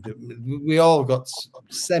smashed him. We all got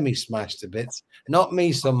semi-smashed to bits. Not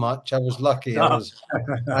me so much. I was lucky. I was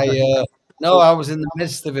in the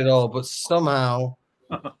midst of it all, but somehow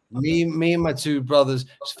me and my 2 brothers.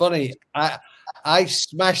 It's funny. I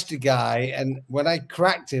smashed a guy, and when I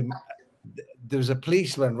cracked him, there was a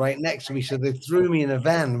policeman right next to me, so they threw me in a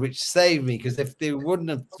van, which saved me, because if they wouldn't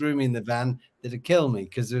have threw me in the van, they'd have killed me,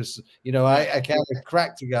 because there's, I kind of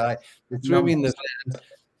cracked a guy, they threw me in the van.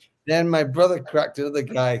 Then my brother cracked another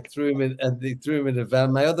guy, threw him in, and they threw him in the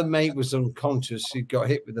van. My other mate was unconscious, he got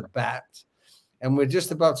hit with a bat, and we're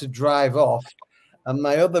just about to drive off, and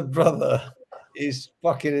my other brother is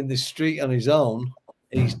fucking in the street on his own,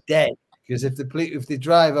 and he's dead, because if they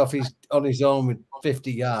drive off, he's on his own with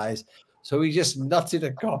 50 guys. So he just nutted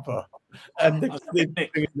a copper, and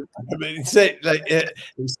it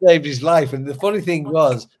saved his life. And the funny thing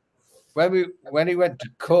was, when he went to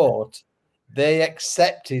court, they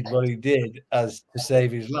accepted what he did as to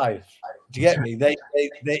save his life. Do you get me?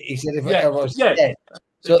 He said if I was dead,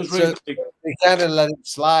 so they kind of let it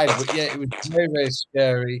slide. But yeah, it was very, very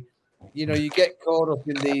scary. You get caught up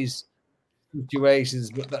in these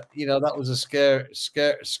situations, but that was a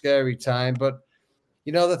scary time. But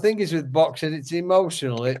the thing is with boxing, it's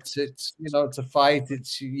emotional. It's a fight.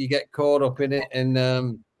 You get caught up in it, and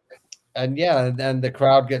the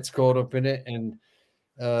crowd gets caught up in it, and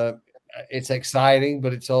it's exciting,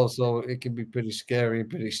 but it can be pretty scary and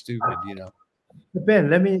pretty stupid, Ben,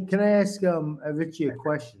 can I ask Richie a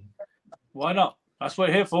question? Why not? That's what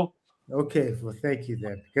we're here for. Okay, well, thank you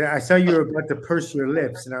then. I saw you were about to purse your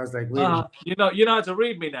lips, and I was like, wait. You know how to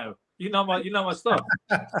read me now. You know my stuff.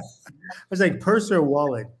 I was like, purse or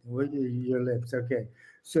wallet with your lips. Okay,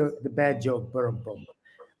 so the bad joke, boom.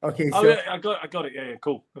 Okay, so I got it. Yeah,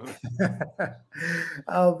 cool.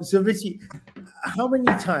 So Richie, how many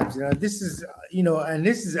times? This is and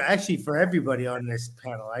this is actually for everybody on this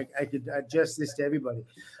panel. I could adjust this to everybody.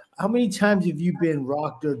 How many times have you been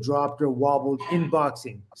rocked or dropped or wobbled in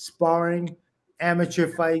boxing, sparring, amateur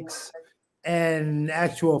fights, and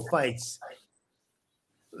actual fights?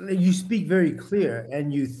 You speak very clear,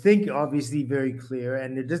 and you think obviously very clear,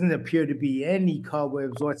 and there doesn't appear to be any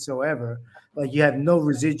cobwebs whatsoever. Like you have no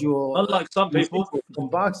residual. Unlike some people from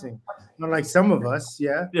boxing, unlike some of us,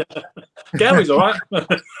 yeah. Gary's all right.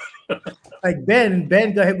 Like Ben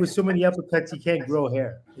got hit with so many uppercuts he can't grow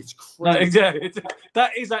hair. It's crazy. No, exactly.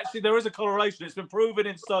 That is actually, there is a correlation. It's been proven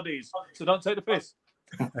in studies. So don't take the piss.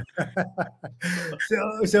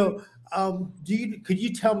 Could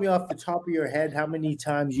you tell me off the top of your head how many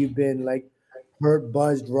times you've been like hurt,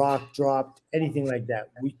 buzzed, rocked, dropped, anything like that?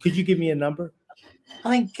 Could you give me a number?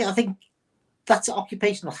 I think that's an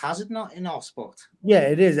occupational hazard, not in our sport. Yeah,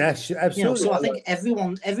 it is actually absolutely. So I think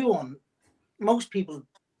everyone, most people,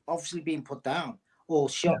 obviously being put down or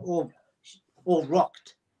shot or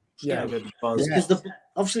rocked. Yeah, because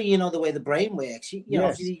obviously the way the brain works.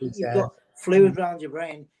 Obviously you've got fluid around your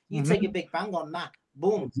brain. You take a big bang on that,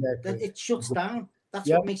 boom, it shuts down. That's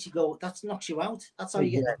what makes you go. That knocks you out. That's how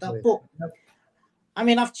you get knocked out. But I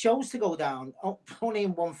mean, I've chose to go down only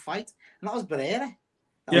in one fight, and that was Barrera.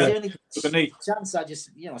 That was the only chance. I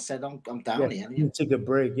just said I'm down here. You took a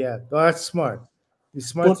break. Yeah, that's smart. It's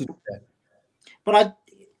smart to do that. But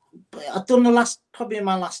I've done probably in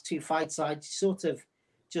my last 2 fights, I sort of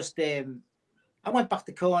just I went back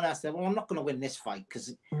to corner. I said, well, I'm not going to win this fight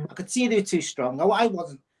because I could see they were too strong. I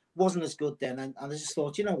wasn't as good then, and I just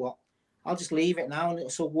thought, you know what, I'll just leave it now,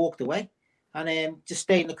 and so walked away and just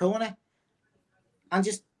stayed in the corner and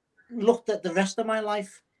just looked at the rest of my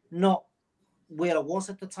life, not where I was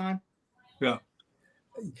at the time. Yeah.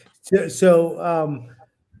 So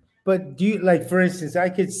but do you, like, for instance, I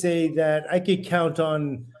could say that I could count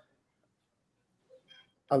on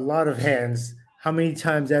a lot of hands how many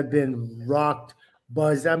times I've been rocked,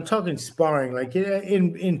 buzzed. I'm talking sparring. Like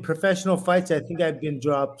in professional fights, I think I've been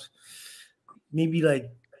dropped maybe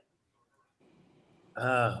like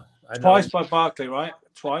twice by Barkley, right?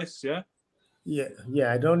 Twice, yeah.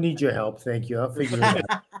 Yeah. I don't need your help, thank you. I'll figure it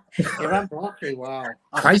out. He ran Barkley. Wow.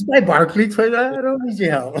 Christ by Barkley. I don't need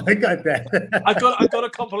your help. I got that. I got a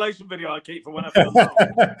compilation video I keep for when I feel low.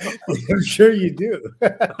 I'm sure you do.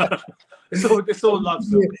 It's all love.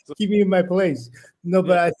 Keep me in my place. No,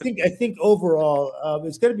 but I think overall,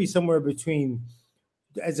 it's going to be somewhere between,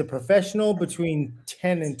 as a professional, between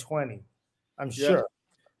 10 and 20. I'm sure.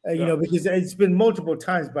 You know, because it's been multiple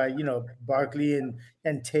times by, you know, Barkley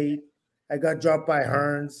and Tate. I got dropped by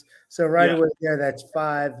Hearns. So away there, that's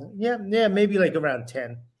 5. Yeah, maybe like around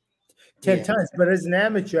 10 times. But as an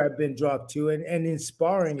amateur, I've been dropped too. And in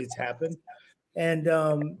sparring, it's happened. And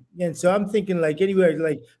so I'm thinking, like, anywhere,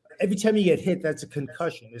 like, every time you get hit, that's a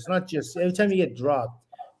concussion. It's not just every time you get dropped,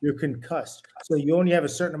 you're concussed. So you only have a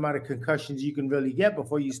certain amount of concussions you can really get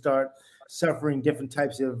before you start suffering different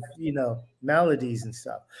types of, you know, maladies and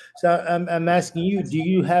stuff. So I'm asking you, do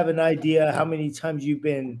you have an idea how many times you've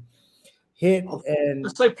been hit? And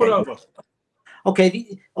let's say put over. Okay,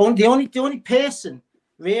 the only person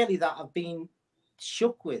really that I've been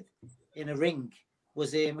shook with in a ring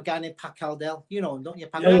was a guy named Pat Caldell. You know him, don't you?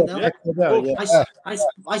 Pat Caldell.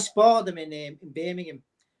 I sparred him in Birmingham,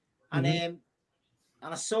 and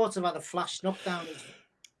I sort of had a flash knockdown,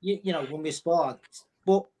 you know, when we sparred.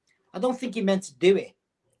 But I don't think he meant to do it.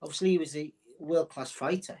 Obviously, he was a world-class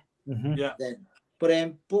fighter. Then, but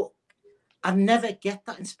I never get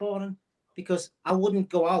that in sparring because I wouldn't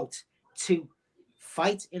go out to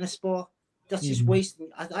fight in a sport. That's just wasting.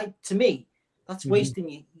 To me, that's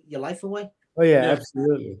wasting your life away. Oh yeah,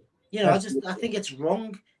 absolutely. You know, I think it's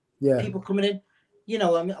wrong. Yeah, people coming in. You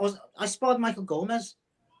know, I mean, I sparred Michael Gomez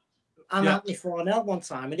and Anthony Farnell one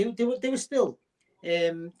time, and they were still,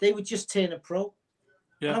 they were just turning pro.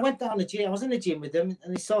 Yeah. And I went down the gym. I was in the gym with them,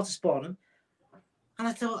 and they started sparring. And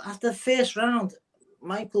I thought after the first round,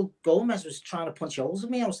 Michael Gomez was trying to punch holes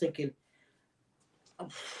in me. I was thinking,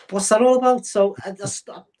 what's that all about? So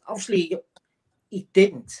obviously he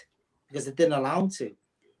didn't because they didn't allow him to.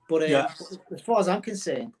 But as far as I'm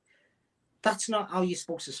concerned, that's not how you're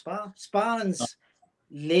supposed to spar. Sparring's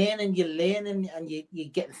learning, you're learning, and you're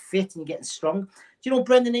getting fit and getting strong. Do you know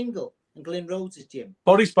Brendan Ingle and Glenn Rhodes' gym?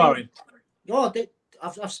 Body sparring.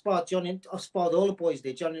 I've sparred Johnny. I've sparred all the boys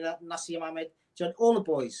there. Johnny Nassim Ahmed, all the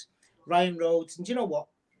boys. Ryan Rhodes, and do you know what?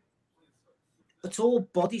 It's all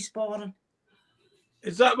body sparring.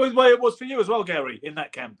 Is that the way it was for you as well, Gary, in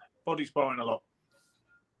that camp? Body sparring a lot.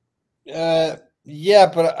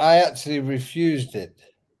 Yeah, but I actually refused it.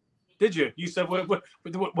 Did you? You said we're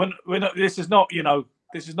not, this is not, you know,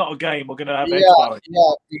 this is not a game. We're going to have sparring.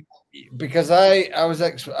 Yeah, because I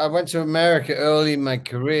went to America early in my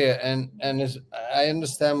career, and as I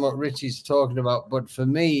understand what Richie's talking about, but for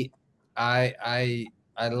me, I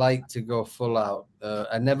like to go full out.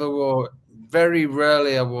 I never wore. Very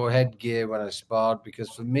rarely I wore headgear when I sparred because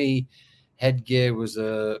for me, headgear was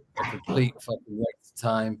a complete fucking waste of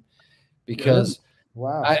time because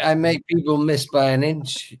I make people miss by an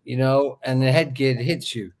inch, you know, and the headgear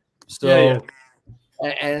hits you. So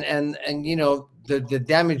and you know the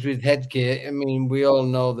damage with headgear. I mean, we all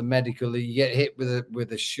know the medical. You get hit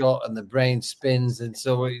with a shot and the brain spins, and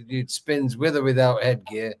so it spins with or without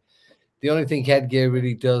headgear. The only thing headgear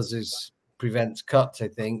really does is prevents cuts, I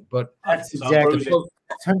think. But that's exactly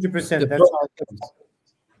 100%.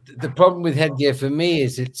 The problem with headgear for me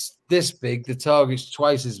is it's this big. The target's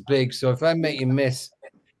twice as big. So if I make you miss,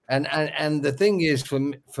 and the thing is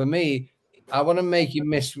for me, I want to make you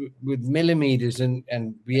miss with millimeters and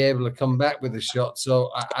be able to come back with a shot.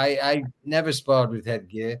 So I never sparred with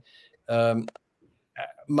headgear.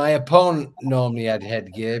 My opponent normally had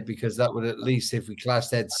headgear because that would at least, if we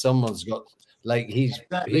classed head, someone's got like he's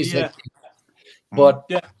but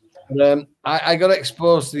I got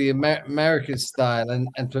exposed to the American style,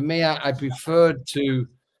 and for me, I preferred to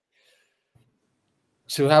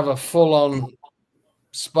have a full-on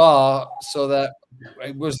spar so that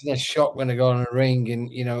it wasn't a shock when I got on a ring,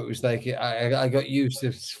 and you know it was like I got used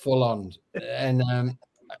to full-on. And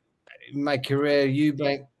in my career,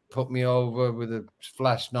 Eubank put me over with a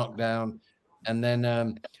flash knockdown, and then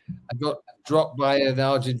I got dropped by an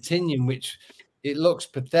Argentinian, which it looks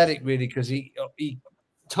pathetic really because he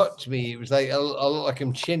touched me. It was like I look like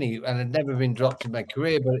I'm chinny, and I'd never been dropped in my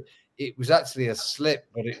career, but it was actually a slip.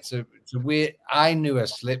 But it's a weird. I knew a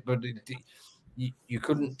slip, but you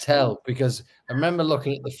couldn't tell because I remember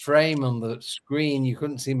looking at the frame on the screen. You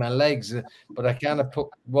couldn't see my legs, but I kind of put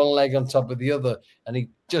one leg on top of the other, and he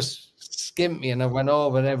just skimmed me, and I went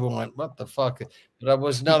over, and everyone went, "What the fuck?" But I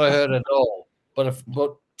was not hurt at all.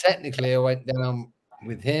 But technically, I went down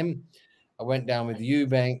with him. I went down with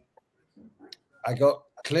Eubank. I got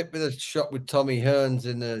clipped with a shot with Tommy Hearns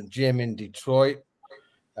in a gym in Detroit.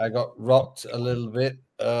 I got rocked a little bit,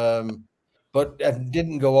 but I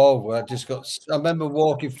didn't go over. I just got. I remember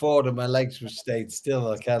walking forward and my legs were stayed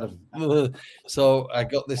still. I kind of, so I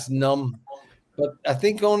got this numb. But I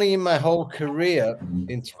think only in my whole career,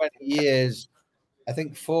 in 20 years, I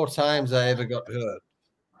think 4 times I ever got hurt.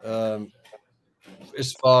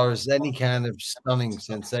 As far as any kind of stunning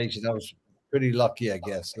sensation, I was pretty lucky, I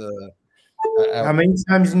guess. How many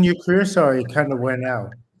times in your career? Sorry, it kind of went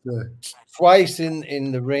out. Twice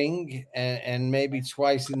in the ring and maybe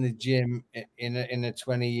twice in the gym in a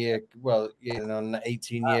 20-year, well, you know, an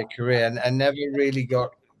 18-year career, and I never really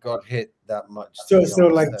got hit that much. So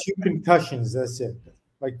like 2 concussions. That's it.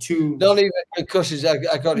 Like 2. Not even concussions.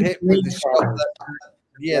 I got hit with the shot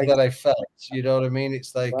that I felt. You know what I mean?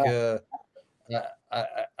 It's like wow.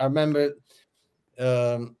 I remember,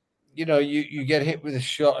 you know, you get hit with a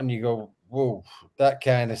shot and you go, whoa, that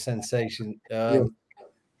kind of sensation.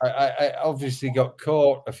 I obviously got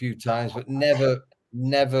caught a few times, but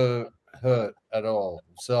never hurt at all.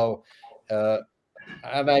 So,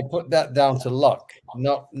 and I put that down to luck,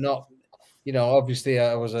 not, you know, obviously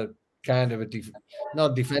I was a kind of a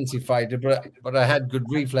not defensive fighter, but I had good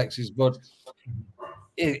reflexes, but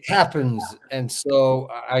it happens. And so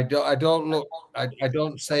I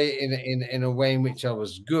don't say it in a way in which I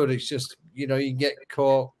was good. It's just, you know, you get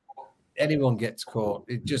caught. Anyone gets caught.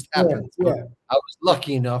 It just happens. Yeah. I was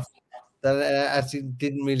lucky enough that I actually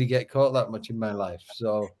didn't really get caught that much in my life.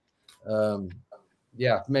 So,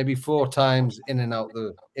 yeah, maybe 4 times in and out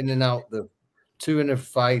the 2 in a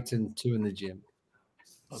fight and 2 in the gym.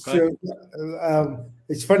 Okay. So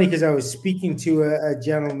it's funny because I was speaking to a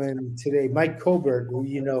gentleman today, Mike Colbert, who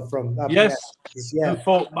you know from who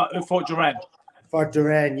fought Duran. Fought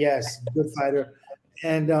Duran, yes, good fighter.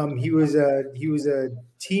 And he was a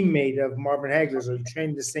teammate of Marvin Hagler, so he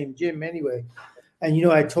trained in the same gym anyway. And you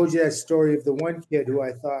know, I told you that story of the one kid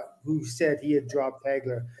who said he had dropped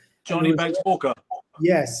Hagler. Johnny Banks Walker.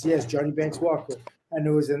 Yes, Johnny Banks Walker. And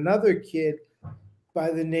there was another kid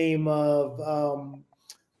by the name of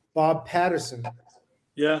Bob Patterson.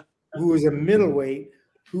 Yeah. Who was a middleweight,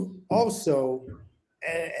 who also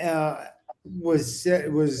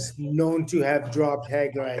was known to have dropped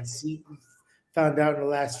Hagler. I'd found out in the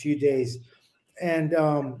last few days. And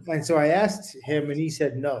so I asked him, and he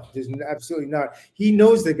said, no, there's absolutely not. He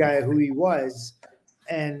knows the guy who he was.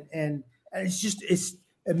 And it's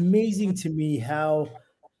amazing to me how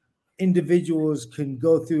individuals can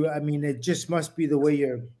go through. I mean, it just must be the way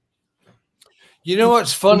you're. You know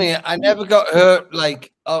what's funny? I never got hurt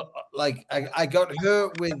I got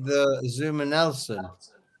hurt with Zuma Nelson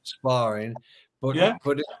sparring, but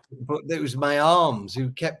it was my arms who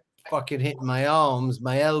kept fucking hitting my arms,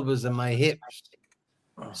 my elbows, and my hips.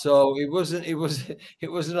 So it wasn't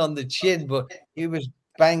on the chin, but he was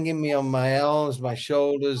banging me on my arms, my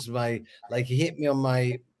shoulders, he hit me on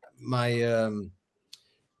my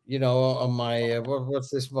you know, on my what's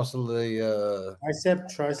this muscle? The bicep,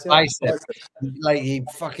 tricep. Bicep. Like he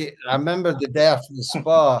I remember the day after the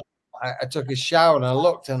spar, I took a shower and I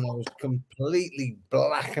looked and I was completely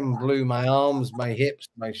black and blue. My arms, my hips,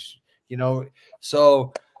 you know.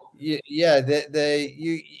 So yeah,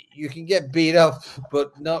 you can get beat up,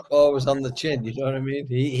 but not always on the chin. You know what I mean?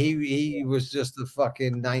 He was just a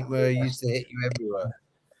fucking nightmare. He used to hit you everywhere.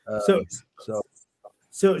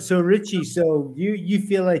 So Richie, so you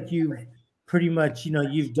feel like you pretty much, you know,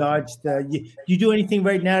 you've dodged you do anything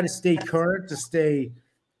right now to stay current, to stay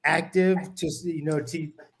active, just, you know,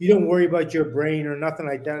 you don't worry about your brain or nothing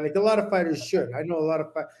like that. Like a lot of fighters should. I know a lot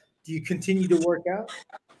of do you continue to work out?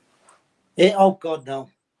 Oh God, no.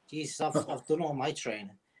 Jesus, I've done all my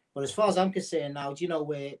training. But as far as I'm concerned now, do you know,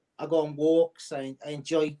 where I go on walks, I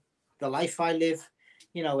enjoy the life I live.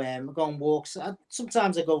 You know, I go on walks.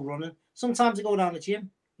 Sometimes I go running. Sometimes I go down the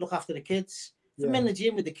gym, look after the kids. If I'm in the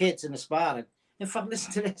gym with the kids and the sparring. In fact,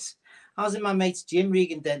 listen to this. I was in my mate's gym,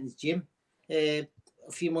 Regan Denton's gym, a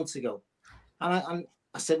few months ago. And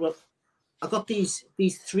I said, well, I got these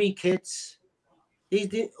 3 kids.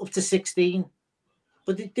 These up to 16.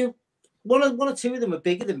 But they do one or 2 of them are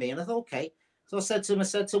bigger than me. And I thought, okay. So I said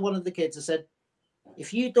to one of the kids, I said,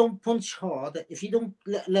 if you don't punch hard, if you don't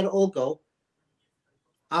let it all go,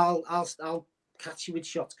 I'll catch you with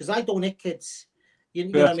shots, because I don't hit kids. You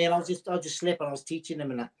know what I mean? I'll just slip, and I was teaching them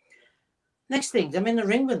and that. Next thing, I'm in the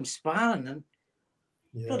ring with them sparring, and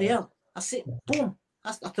bloody hell, I sit, boom.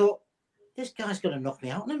 I thought, this guy's gonna knock me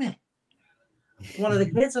out in a minute. One of the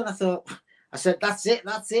kids, and I said, that's it.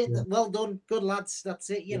 Yeah. Well done, good lads. That's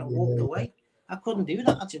it. You know, walked away. I couldn't do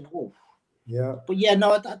that. I just whoa. Yeah. But yeah,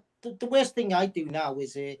 no. The worst thing I do now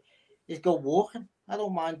is go walking. I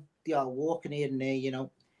don't mind walking here and there. You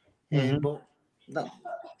know, but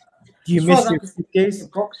Do you As far miss as your that suitcase?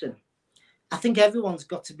 boxing, I think everyone's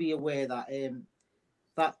got to be aware that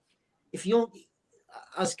that if you're,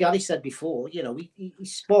 as Gary said before, you know, he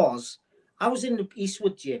spars. I was in the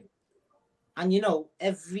Eastwood gym, and you know,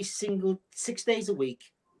 every single 6 days a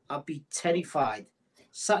week, I'd be terrified.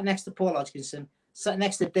 Sat next to Paul Hodgkinson, sat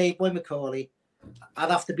next to Dave Boy McCauley. I'd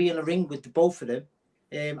have to be in a ring with the both of them,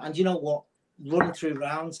 and you know what, running through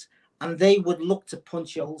rounds, and they would look to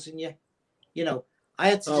punch holes in you. You know, I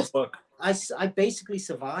had to I basically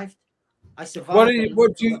survived. I survived.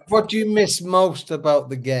 What do you miss most about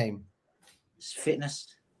the game? It's fitness.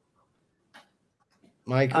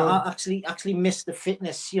 Michael? I actually miss the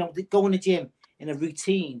fitness. You know, going to the gym in a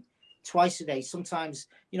routine twice a day. Sometimes,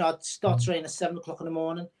 you know, I'd start training at 7 o'clock in the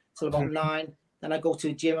morning till about 9. Then I go to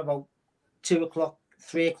the gym about 2 o'clock,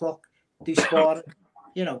 3 o'clock, do sparring.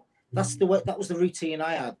 You know, that's the way. That was the routine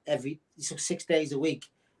I had every 6 days a week.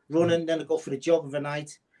 Running, then I go for the jog of a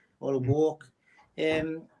night or a walk. As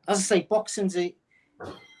I say, boxing's I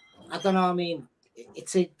don't know. I mean,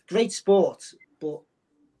 it's a great sport, but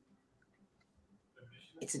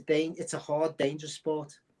it's a hard, dangerous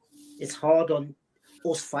sport. It's hard on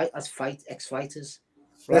us ex-fighters.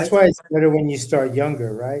 Right? That's why it's better when you start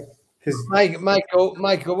younger, right? Because Michael,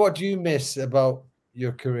 what do you miss about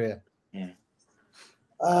your career? Yeah.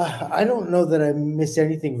 I don't know that I miss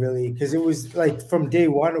anything really, because it was like from day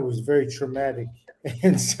one, it was very traumatic,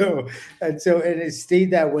 and it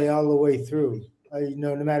stayed that way all the way through. You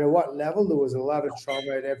know, no matter what level, there was a lot of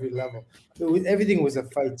trauma at every level. Everything was a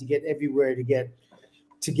fight to get everywhere, to get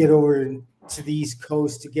over to the East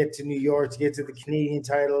Coast, to get to New York, to get to the Canadian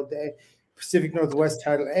title, the Pacific Northwest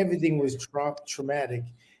title. Everything was traumatic,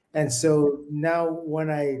 and so now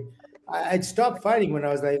when I'd stopped fighting when I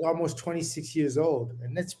was like almost 26 years old,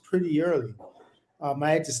 and that's pretty early.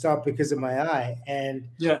 I had to stop because of my eye, and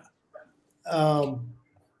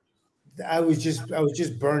I was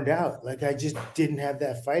just burned out. Like I just didn't have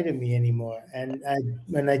that fight in me anymore, and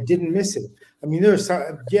I didn't miss it. I mean, there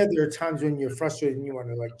are times when you're frustrated and you want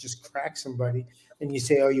to like just crack somebody, and you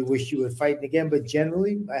say, "Oh, you wish you were fighting again." But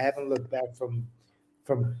generally, I haven't looked back from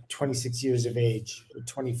 26 years of age or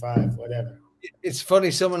 25, whatever. It's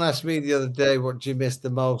funny. Someone asked me the other day, "What do you miss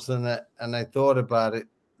the most?" And I thought about it.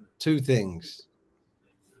 2 things: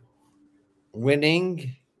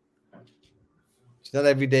 winning. It's not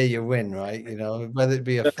every day you win, right? You know, whether it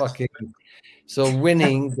be a fucking. So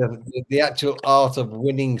winning, the actual art of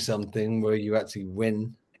winning something where you actually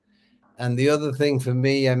win. And the other thing for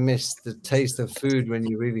me, I miss the taste of food when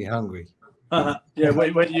you're really hungry. Yeah,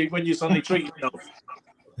 when you suddenly treat yourself.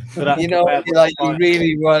 You know, like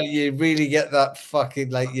you really get that fucking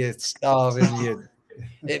like you're starving.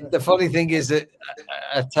 The funny thing is that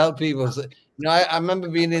I tell people, you know, I remember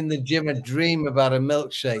being in the gym and dream about a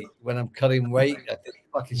milkshake when I'm cutting weight. I think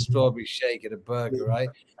fucking strawberry shake at a burger, right?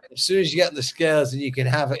 As soon as you get on the scales and you can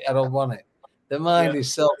have it, I don't want it. The mind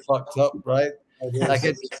is so fucked up, right? Like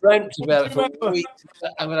I dreamt about it for weeks.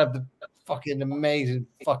 I'm gonna have the fucking amazing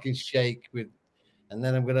fucking shake and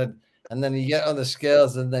then you get on the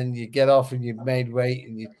scales and then you get off and you've made weight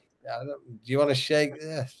and do you want a shake?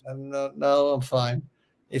 Yes, no, I'm fine.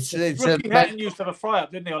 Ricky Hatton used to have a fry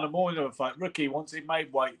up, didn't he, on the morning of a fight? Ricky, once he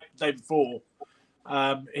made weight the day before,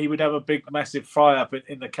 he would have a big, massive fry up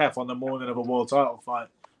in the calf on the morning of a world title fight.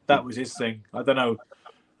 That was his thing. I don't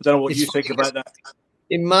know what you think about that.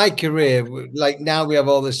 In my career, like now we have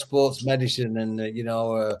all this sports medicine and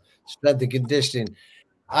strength and conditioning.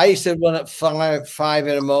 I used to run at 5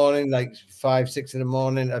 in the morning, like 5, 6 in the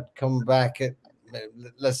morning. I'd come back at,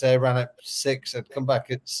 let's say I ran at 6. I'd come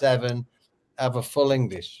back at 7, have a full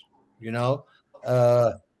English, you know,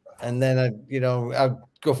 and then I'd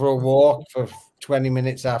go for a walk for 20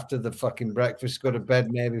 minutes after the fucking breakfast, go to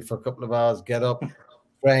bed maybe for a couple of hours, get up,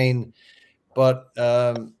 train. But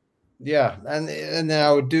yeah, and then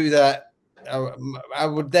I would do that. I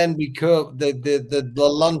would then be the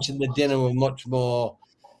lunch and the dinner were much more,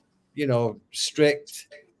 you know, strict,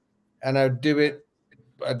 and I'd do it.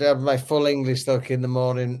 I'd have my full English stuck in the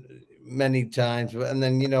morning many times, and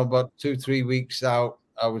then, you know, about 2-3 weeks out,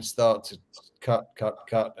 I would start to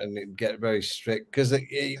cut, and it'd get very strict because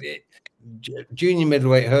junior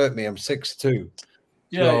middleweight hurt me. I'm 6'2",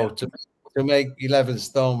 so to make 11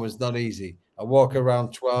 stone was not easy. I walk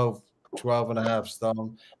around 12 and a half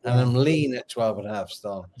stone, and I'm lean at 12 and a half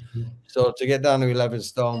stone. So to get down to 11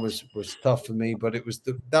 stone was tough for me, but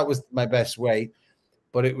that was my best weight,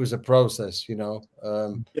 but it was a process, you know.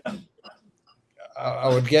 I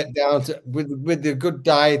would get down to with the good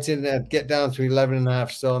dieting, I'd get down to 11 and a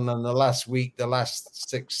half stone, and the last week, the last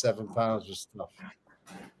 6-7 pounds was tough.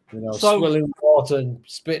 You know, swilling water and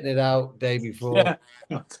spitting it out day before.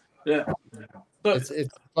 Yeah. Yeah. So, it's a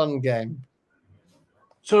fun game.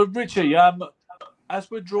 So Richie,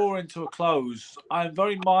 as we're drawing to a close, I'm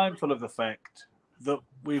very mindful of the fact that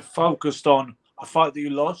we've focused on a fight that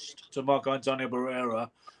you lost to Marco Antonio Barrera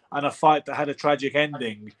and a fight that had a tragic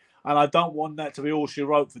ending. And I don't want that to be all she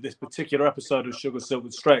wrote for this particular episode of Sugar Silk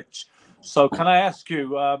and Stretch. So can I ask you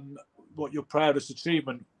what your proudest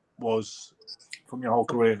achievement was from your whole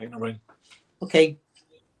career in the ring? Okay.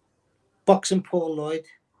 Boxing Paul Lloyd.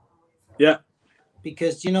 Yeah.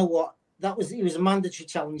 Because you know what? He was a mandatory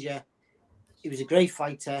challenger. He was a great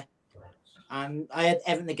fighter. And I had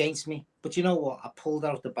everything against me. But you know what? I pulled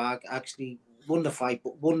out the bag. I actually won the fight,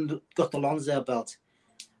 but got the Lonsdale belt.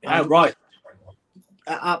 Outright.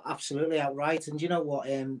 Absolutely outright. And you know what?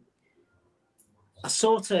 I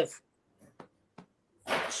sort of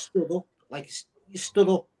stood up, like you stood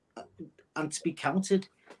up and to be counted.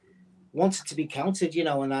 Wanted to be counted, you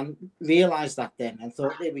know, and I realised that then and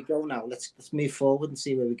thought, there we go now. Let's move forward and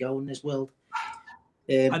see where we go in this world.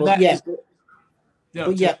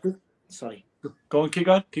 Sorry. Go on, keep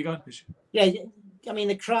going. Yeah, I mean,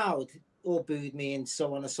 the crowd all booed me and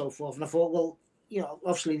so on and so forth. And I thought, well, you know,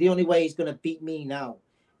 obviously the only way he's going to beat me now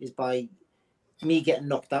is by me getting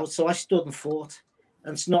knocked out. So I stood and fought.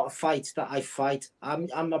 And it's not a fight that I fight. I'm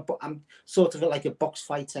sort of like a box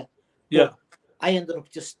fighter. Yeah. But I ended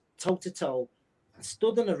up just toe to toe,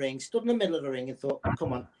 stood in the ring, stood in the middle of the ring and thought,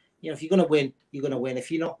 come on, you know, if you're going to win, you're going to win.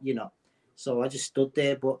 If you're not, you're not. So I just stood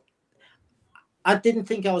there, but I didn't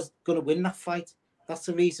think I was going to win that fight. That's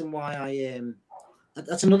the reason why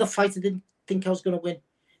that's another fight I didn't think I was going to win.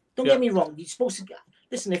 Don't get me wrong. You're supposed to,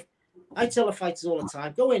 listen, if I tell the fighters all the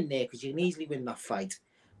time, go in there because you can easily win that fight.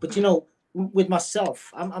 But, you know, with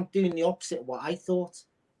myself, I'm doing the opposite of what I thought.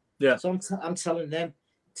 Yeah. So I'm telling them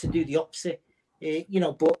to do the opposite. You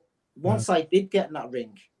know, but once I did get in that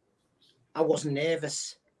ring, I wasn't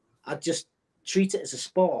nervous. I just treat it as a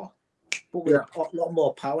sport, but with a lot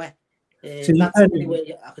more power. So that's the only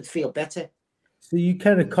way I could feel better. So you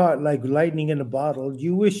kind of caught like lightning in a bottle. Do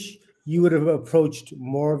you wish you would have approached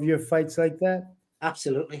more of your fights like that?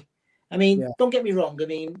 Absolutely. I mean, don't get me wrong. I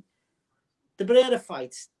mean, the Barrera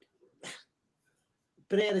fights,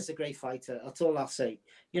 Barrera's a great fighter. That's all I'll say.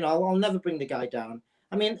 You know, I'll never bring the guy down.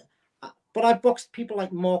 I mean, but I boxed people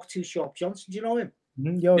like Mark Too Sharp Johnson. Do you know him?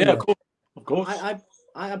 Yeah, of course.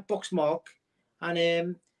 I boxed Mark,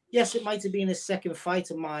 and yes, it might have been his second fight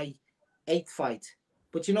of my 8th fight,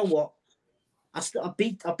 but you know what? I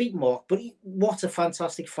beat Mark, but what a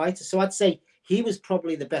fantastic fighter! So I'd say he was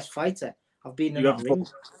probably the best fighter I've been in that ring.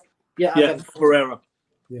 Barrera.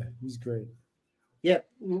 Yeah, he's great. Yeah,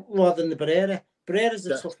 rather than the Barrera. Barrera's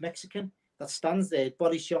a tough Mexican that stands there,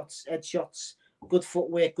 body shots, head shots. Good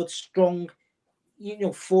footwork, good strong, you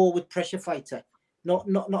know, forward pressure fighter. Not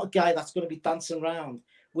a guy that's going to be dancing around.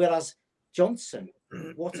 Whereas Johnson,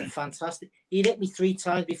 what a fantastic! He hit me 3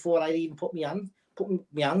 times before I even put my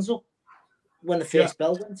hands up when the first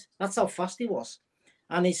bell went. That's how fast he was,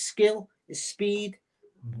 and his skill, his speed,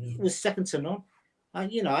 was second to none.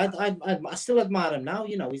 And you know, I still admire him now.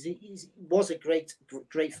 You know, he was a great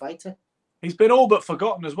fighter. He's been all but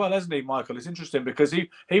forgotten as well, hasn't he, Michael? It's interesting because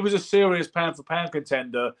he was a serious pound-for-pound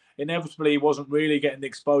contender. Inevitably, he wasn't really getting the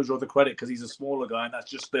exposure or the credit because he's a smaller guy, and that's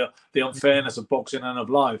just the unfairness of boxing and of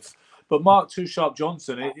life. But Mark Too Sharp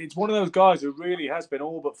Johnson, it's one of those guys who really has been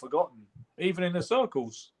all but forgotten, even in the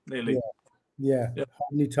circles, nearly. Yeah.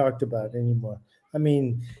 Hardly talked about anymore. I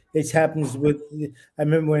mean, it happens with. I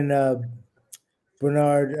remember when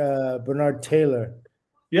Bernard Taylor.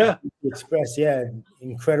 Yeah. Express,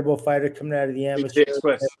 incredible fighter coming out of the amateur.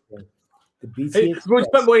 Express. The BT Express.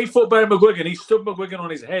 Remember when he fought Barry McGuigan? He stood McGuigan on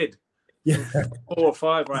his head. Yeah. 4 or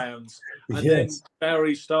 5 rounds. And then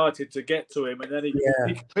Barry started to get to him, and then he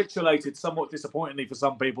capitulated somewhat disappointingly for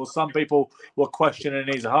some people. Some people were questioning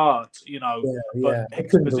his heart, you know. But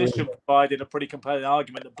his position provided a pretty compelling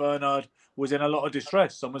argument that Bernard was in a lot of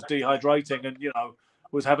distress and was dehydrating and, you know,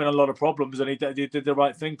 was having a lot of problems, and he did the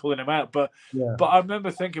right thing pulling him out. But I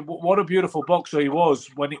remember thinking, what a beautiful boxer he was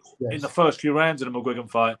when in the first few rounds of the McGuigan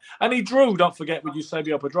fight. And he drew, don't forget, with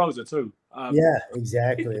Eusebio Pedrosa too.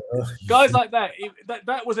 Exactly. Guys like that,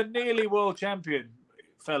 that was a nearly world champion,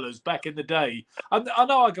 fellas, back in the day. I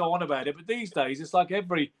know I go on about it, but these days it's like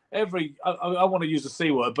every I want to use the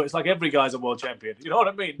C word, but it's like every guy's a world champion. You know what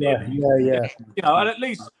I mean? Yeah. You know, and at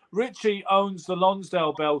least Richie owns the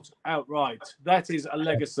Lonsdale belt outright. That is a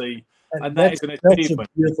legacy, and that is an achievement. That's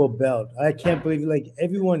a beautiful belt. I can't believe like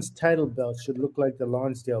everyone's title belt should look like the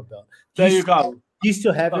Lonsdale belt. There you go. Do you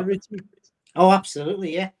still have it, Richie? Oh,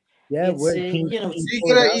 absolutely, yeah. Yeah, It's, you know,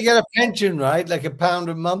 you get a pension, right? Like £1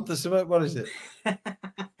 a month or something. What is it?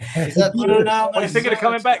 Is that true? Are you thinking of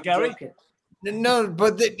coming back, Gary? No,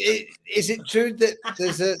 but is it true that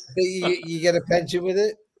you get a pension with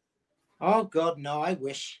it? Oh God, no! I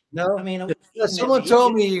wish. No, I mean, someone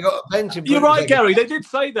told me you got a pension. You're right, Gary. They did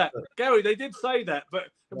say that. Gary, they did say that, but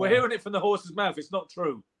we're hearing it from the horse's mouth. It's not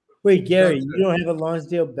true. Wait, Gary, you don't have a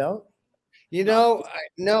Lonsdale belt? You know,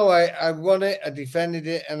 I won it. I defended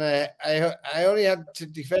it, and I only had to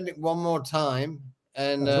defend it one more time,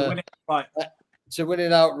 and to win it right. To win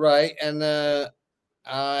it outright. And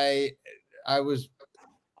I was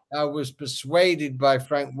persuaded by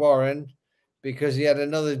Frank Warren, because he had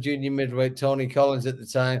another junior midweight, Tony Collins, at the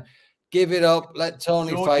time. Give it up, let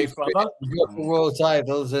Tony fight for world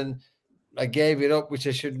titles, and I gave it up, which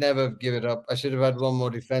I should never have given it up. I should have had one more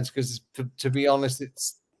defense, because to be honest,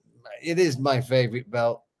 it is my favorite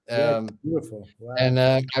belt. Beautiful. Wow. And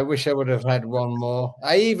I wish I would have had one more.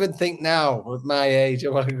 I even think now, with my age, I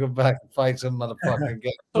want to go back and fight some motherfucker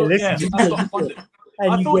again. So, yeah,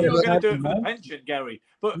 I thought you were going to do it for the pension, Gary.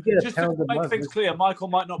 But just to make things clear, Michael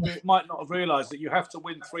might not have realised that you have to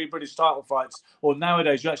win 3 British title fights, or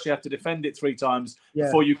nowadays you actually have to defend it 3 times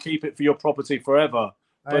before you keep it for your property forever.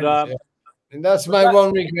 But and that's my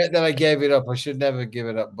one regret, that I gave it up. I should never give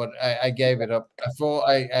it up, but I gave it up.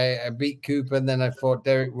 I beat Cooper, and then I fought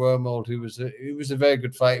Derek Wormold, who was a very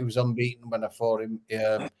good fight. He was unbeaten when I fought him.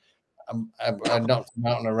 I knocked him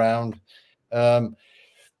out in a round.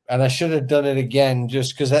 And I should have done it again,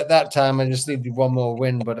 just because at that time I just needed one more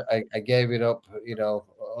win, but I gave it up, you know,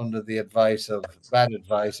 under the bad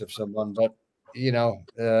advice of someone. But, you know,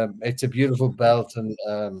 it's a beautiful belt, and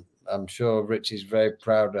I'm sure Richie's very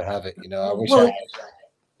proud to have it. You know, I wish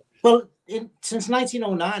since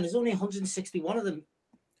 1909, there's only 161 of them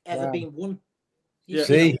ever been won. Yeah.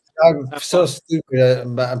 See, I'm so stupid,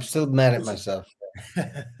 but I'm still mad at myself.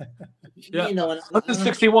 Yeah, you know,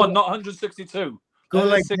 161, not 162. Go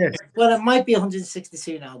like this. Well, it might be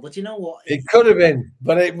 162 now, but you know what? It could have been,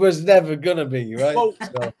 but it was never gonna be, right? Well,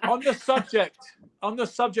 on the subject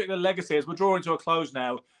of legacy, as we're drawing to a close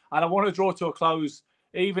now, and I want to draw to a close,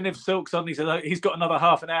 even if Silk suddenly says he's got another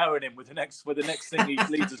half an hour in him with the next thing he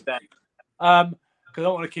leads us down. Because I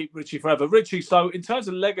don't want to keep Richie forever. Richie, so in terms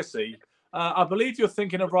of legacy, I believe you're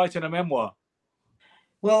thinking of writing a memoir.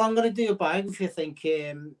 Well, I'm going to do a biography. I think,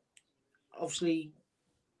 obviously.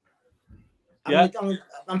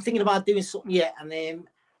 I'm thinking about doing something yet, and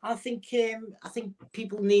I think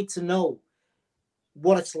people need to know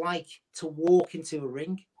what it's like to walk into a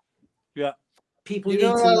ring. Yeah, people. You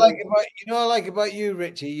know what I like about you,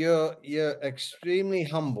 Richie. You're extremely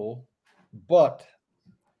humble, but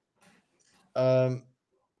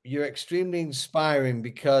you're extremely inspiring,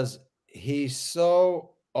 because he's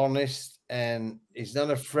so honest, and he's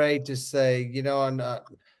not afraid to say, you know,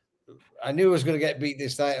 I knew I was going to get beat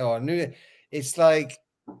this night, or I knew it. It's like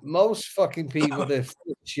most fucking people, they're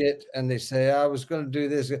shit, and they say, I was going to do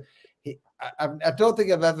this. I don't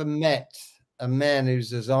think I've ever met a man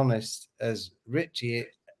who's as honest as Richie,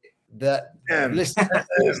 that listen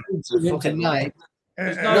to him tonight.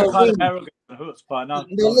 Listening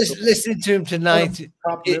to him tonight,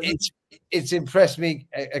 it's impressed me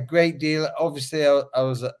a great deal. Obviously, I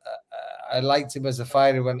liked him as a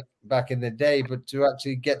fighter back in the day, but to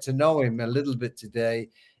actually get to know him a little bit today,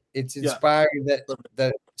 it's inspiring that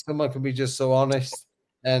someone can be just so honest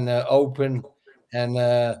and open, and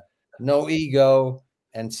no ego,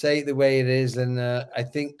 and say it the way it is. And I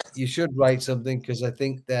think you should write something, because I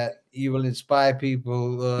think that you will inspire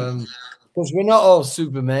people, because we're not all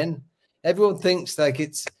supermen. Everyone thinks like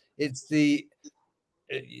it's the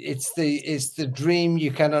dream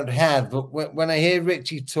you cannot have. But when I hear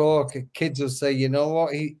Richie talk, kids will say, you know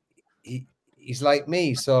what, he's like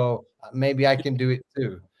me, so maybe I can do it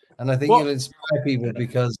too. And I think you'll inspire people,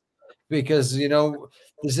 because you know,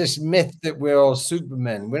 there's this myth that we're all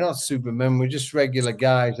supermen. We're not supermen. We're just regular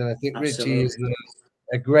guys. And I think Richie is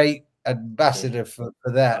a great ambassador for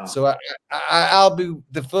that. So I'll be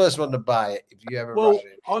the first one to buy it if you ever write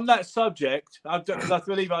it. On that subject, because I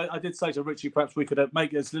believe I did say to Richie, perhaps we could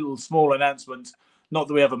make this little small announcement. Not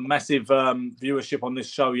that we have a massive viewership on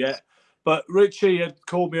this show yet, but Richie had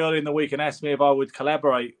called me early in the week and asked me if I would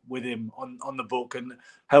collaborate with him on the book and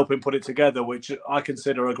help him put it together, which I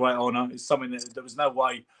consider a great honor. It's something that there was no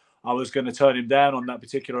way I was going to turn him down on that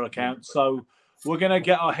particular account. So we're going to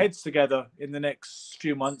get our heads together in the next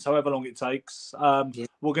few months, however long it takes. We're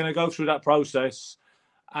going to go through that process,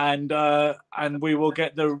 and we will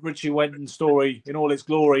get the Richie Wenton story in all its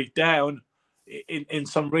glory down in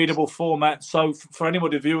some readable format. So for any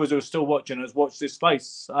of the viewers who are still watching us, watch this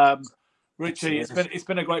space. Richie, it's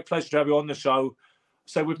been a great pleasure to have you on the show.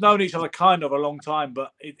 So we've known each other kind of a long time,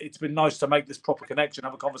 but it's been nice to make this proper connection,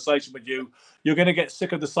 have a conversation with you. You're going to get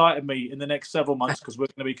sick of the sight of me in the next several months because we're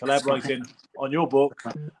going to be collaborating on your book.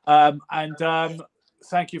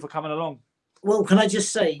 Thank you for coming along. Well, can I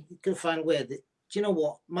just say, good final word, that, do you know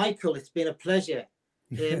what, Michael, it's been a pleasure.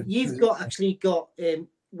 You've actually got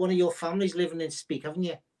one of your families living in Speak, haven't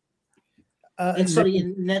you? Sorry,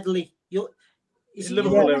 in Nedley. Is it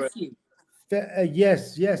your nephew?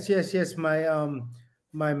 Yes.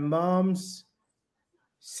 My mom's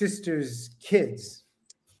sister's kids.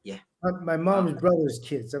 Yeah. My mom's brother's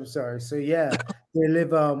kids. I'm sorry. So yeah, they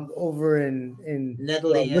live over in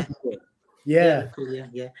Nedley. Yeah.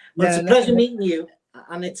 Well, it's a pleasure meeting you,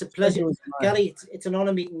 and it's a pleasure, Gary. It's an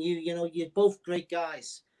honor meeting you. You know, you're both great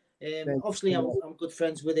guys. Obviously, I'm good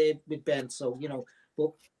friends with Ben, so you know,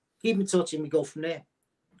 but keep in touch and we go from there.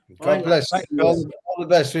 God bless you. All the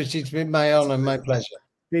best, Richie. It's been my honor and my pleasure.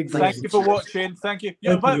 Thank you for watching. Thank you.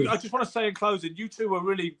 Yeah, but I just want to say in closing, you two were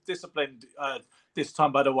really disciplined this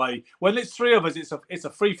time, by the way. When it's three of us, it's a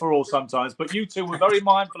free-for-all sometimes, but you two were very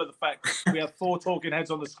mindful of the fact we have 4 talking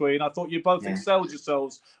heads on the screen. I thought you both excelled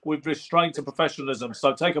yourselves with restraint and professionalism,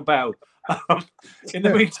 so take a bow. In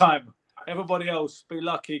the meantime, everybody else, be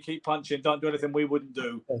lucky, keep punching, don't do anything we wouldn't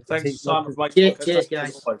do. Thanks, Simon. Cheers,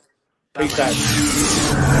 guys. Peace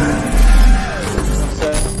out.